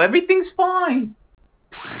go now. Everything's fine.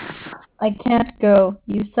 I can't go.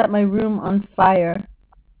 You set my room on fire.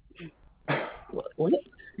 What?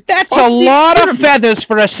 That's a lot of feathers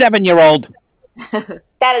for a 7-year-old.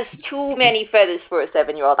 That is too many feathers for a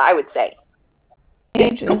 7-year-old, I would say.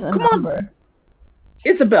 Age is a number. On.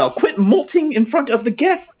 Isabel, quit molting in front of the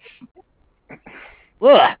guests. Ugh.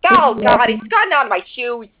 Oh, God, it's gotten on my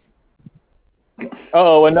shoes.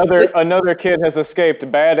 Oh, another kid has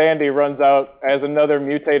escaped. Bad Andy runs out as another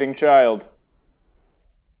mutating child.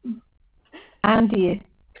 Andy.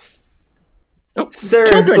 Oh,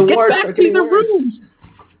 children, get back to the rooms.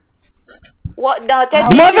 What? No,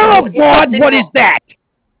 that's Mother of God, what is that?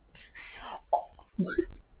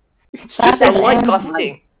 That's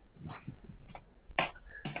disgusting.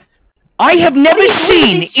 I have never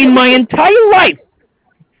seen in my entire life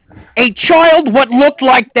a child what looked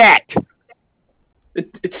like that.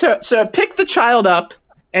 Sir, pick the child up,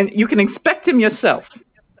 and you can inspect him yourself.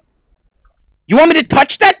 You want me to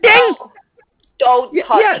touch that thing? Don't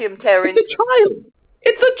touch him, Terrence. It's a child.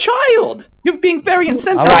 It's a child. You're being very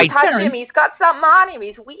insensitive. All right. Touch him. He's got something on him.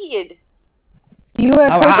 He's weird. You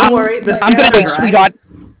have I'm gonna wait, sweetheart.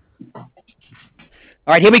 All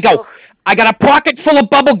right, here we go. I got a pocket full of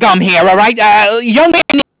bubble gum here. All right, young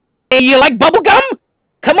man, you like bubble gum?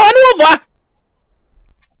 Come on over.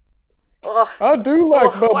 Ugh. I do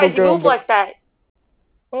like bubble Why does he gum. move like that?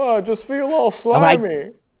 Oh, I just feel all right.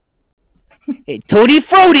 slimy. Hey, Tutti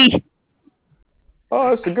Frutti.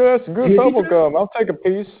 Oh, that's a good bubble gum. I'll take a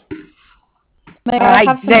piece. All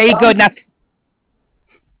right, there you go. Now,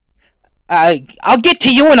 I'll get to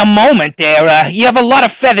you in a moment there. You have a lot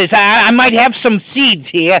of feathers. I might have some seeds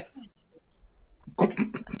here.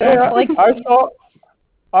 Hey,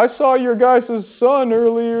 I saw your guys' son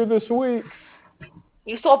earlier this week.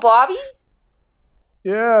 You saw Bobby?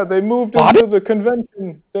 Yeah, they moved him to the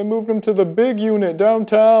convention. They moved him to the big unit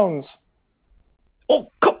downtowns. Oh,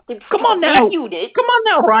 come on now. Come on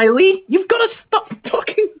now, Riley. You've got to stop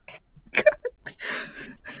talking.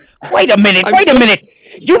 Wait a minute.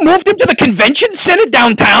 You moved him to the convention center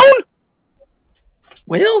downtown?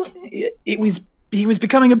 Well, he was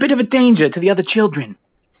becoming a bit of a danger to the other children.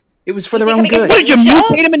 It was for their own good. What, did you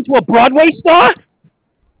mutate him into a Broadway star?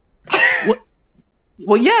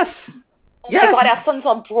 Well, yes. Oh my God, our son's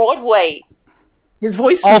on Broadway. His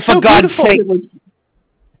voice Oh, is for so God's beautiful.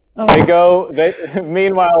 sake.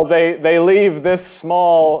 Meanwhile, they leave this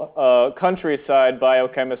small countryside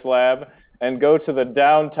biochemist lab and go to the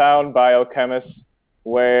downtown biochemist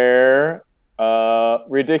where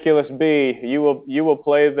Ridiculous Bee, you will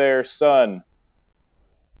play their son.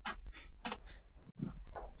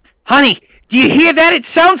 Honey, do you hear that? It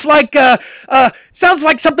sounds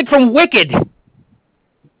like something from Wicked.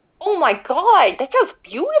 Oh my God, that sounds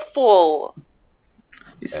beautiful.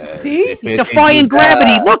 See? Defying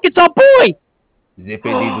gravity. Look, it's our boy.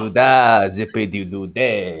 Zippity-doo-dah,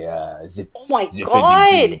 zippity-doo-day, Oh my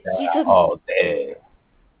God, he's a... all day.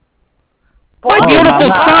 My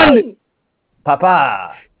beautiful son.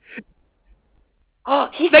 Papa. Oh,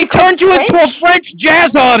 They turned you into a French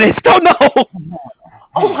jazz artist. Oh no.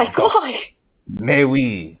 Oh my God. May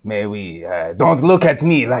we, don't look at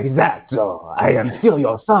me like that, so I am still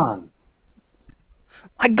your son.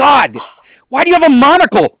 My God, why do you have a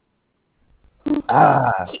monocle?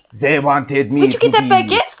 They wanted me Where'd you get that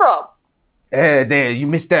baguette from? You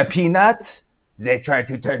Mr. Peanut? They tried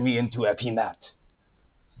to turn me into a peanut.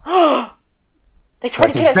 They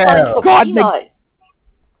tried to But get us into a God, peanut.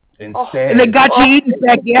 Instead, And they got you eating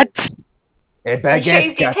baguettes. a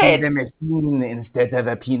baguette got in the machine instead of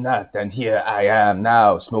a peanut, and here I am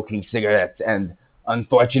now smoking cigarettes, and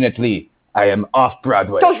unfortunately, I am off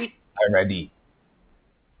Broadway already.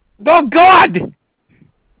 Oh God!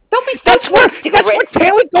 Don't be that's where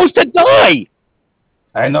Taylor goes to die.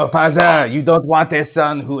 I know, Father, you don't want a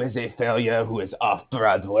son who is a failure, who is off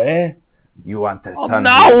Broadway. You want a son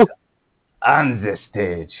who is on the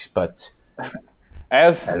stage, but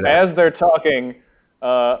As they're talking,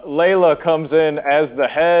 Layla comes in as the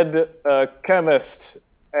head chemist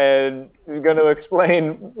and is going to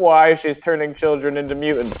explain why she's turning children into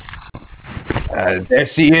mutants. There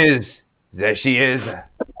she is. There she is.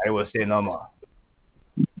 I will say no more.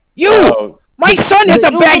 You! My son has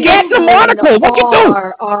a baguette and a monocle. What you do?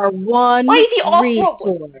 Our one Why is he off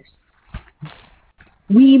resource.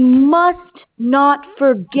 We must not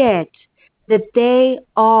forget that they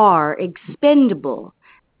are expendable.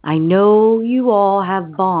 I know you all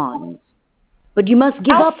have bonds, but you must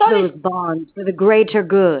give up those bonds for the greater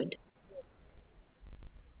good.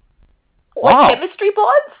 What, chemistry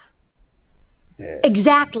bonds?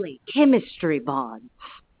 Exactly, chemistry bonds.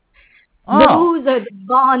 Oh. Those are the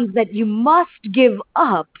bonds that you must give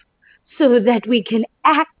up so that we can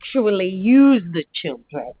actually use the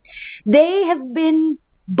children. They have been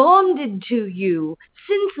bonded to you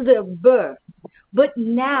since their birth, but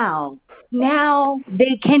now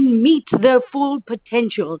they can meet their full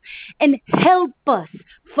potential and help us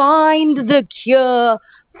find the cure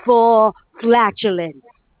for flatulence.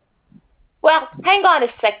 Well, hang on a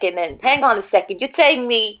second. You're telling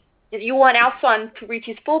me that you want our son to reach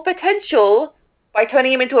his full potential by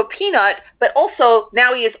turning him into a peanut, but also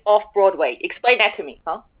now he is off Broadway. Explain that to me,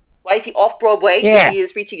 huh? Why is he off Broadway if he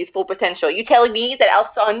is reaching his full potential? You telling me that our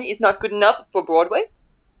son is not good enough for Broadway?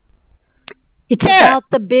 It's about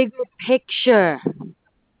the bigger picture.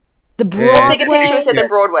 The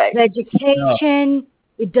Broadway, the education,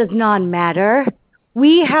 it does not matter.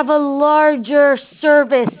 We have a larger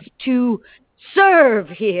service to serve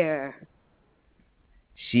here.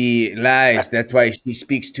 She lies. That's why she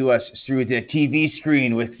speaks to us through the TV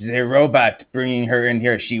screen with the robot bringing her in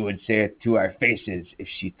here. She would say it to our faces if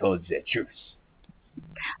she told the truth.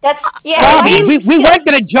 That's Bobby, we weren't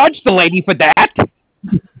going to judge the lady for that.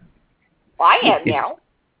 I am now.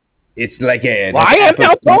 It's like a Well, I am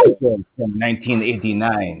now, from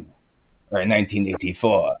 1989 or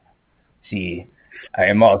 1984. See, I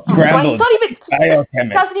am all scrambled.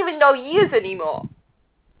 Doesn't even know years anymore.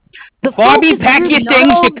 Bobby, pack your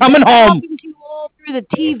things. You're coming home. Talking to you all through the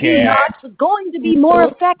TV Okay. is going to be more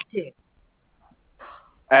effective.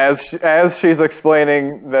 As she's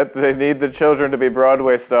explaining that they need the children to be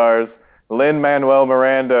Broadway stars, Lin-Manuel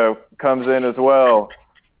Miranda comes in as well.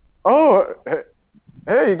 Oh,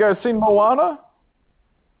 hey, you guys seen Moana?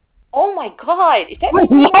 Oh my God! Is that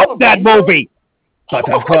I love that movie. But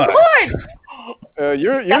oh of course.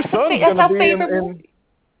 Your That's son's that's gonna our be favorite in movie.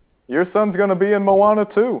 your son's gonna be in Moana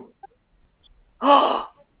too. Bobby,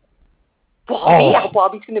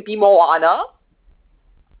 Bobby's gonna be Moana.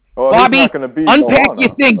 Well, Bobby, he's not gonna be unpack Moana.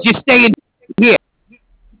 your things. You're staying here.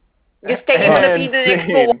 You're gonna be the next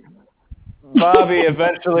Moana. Bobby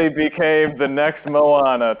eventually became the next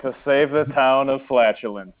Moana to save the town of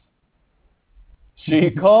flatulence.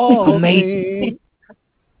 She called me.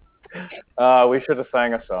 We should have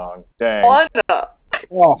sang a song. Dang. Moana.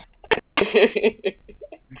 Oh.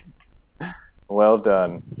 Well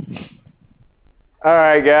done. All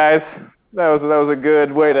right, guys. That was a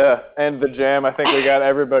good way to end the jam. I think we got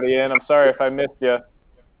everybody in. I'm sorry if I missed you. It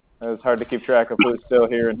was hard to keep track of who's still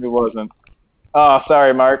here and who wasn't. Oh,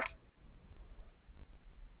 sorry, Mark.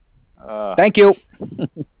 Thank you.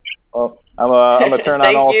 Well, I'm gonna turn on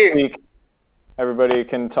Thank all you. speak. Everybody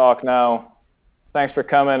can talk now. Thanks for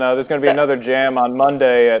coming. There's going to be another jam on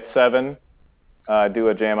Monday at 7. I do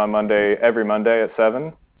a jam on Monday every Monday at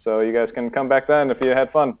 7. So you guys can come back then if you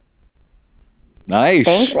had fun. Nice.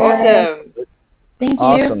 Thanks. Awesome. Thank you.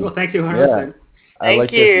 Awesome. Well, thank you, Yeah, Harrison. I Thank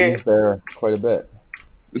like you. this there quite a bit.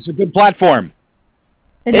 It's a good platform.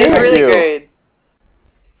 It It's is. really you. good.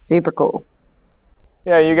 Super cool.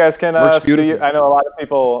 Yeah, you guys can. Works beautifully. I know a lot of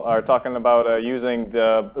people are talking about using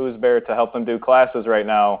the Ooze Bear to help them do classes right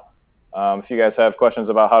now. If you guys have questions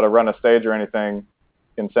about how to run a stage or anything, you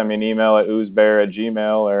can send me an email at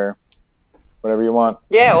oozebear@gmail or whatever you want.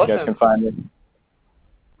 Yeah, You awesome. guys can find me.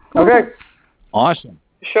 Okay. Awesome.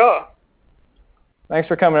 Sure. Thanks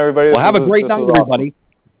for coming, everybody. Well, have a This great was night, awesome. everybody.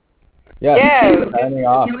 Yeah. Yeah. Signing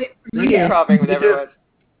off. Good shopping with everyone.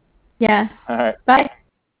 Yeah. All right. Bye.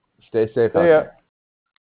 Stay safe See out ya. there.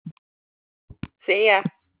 See ya.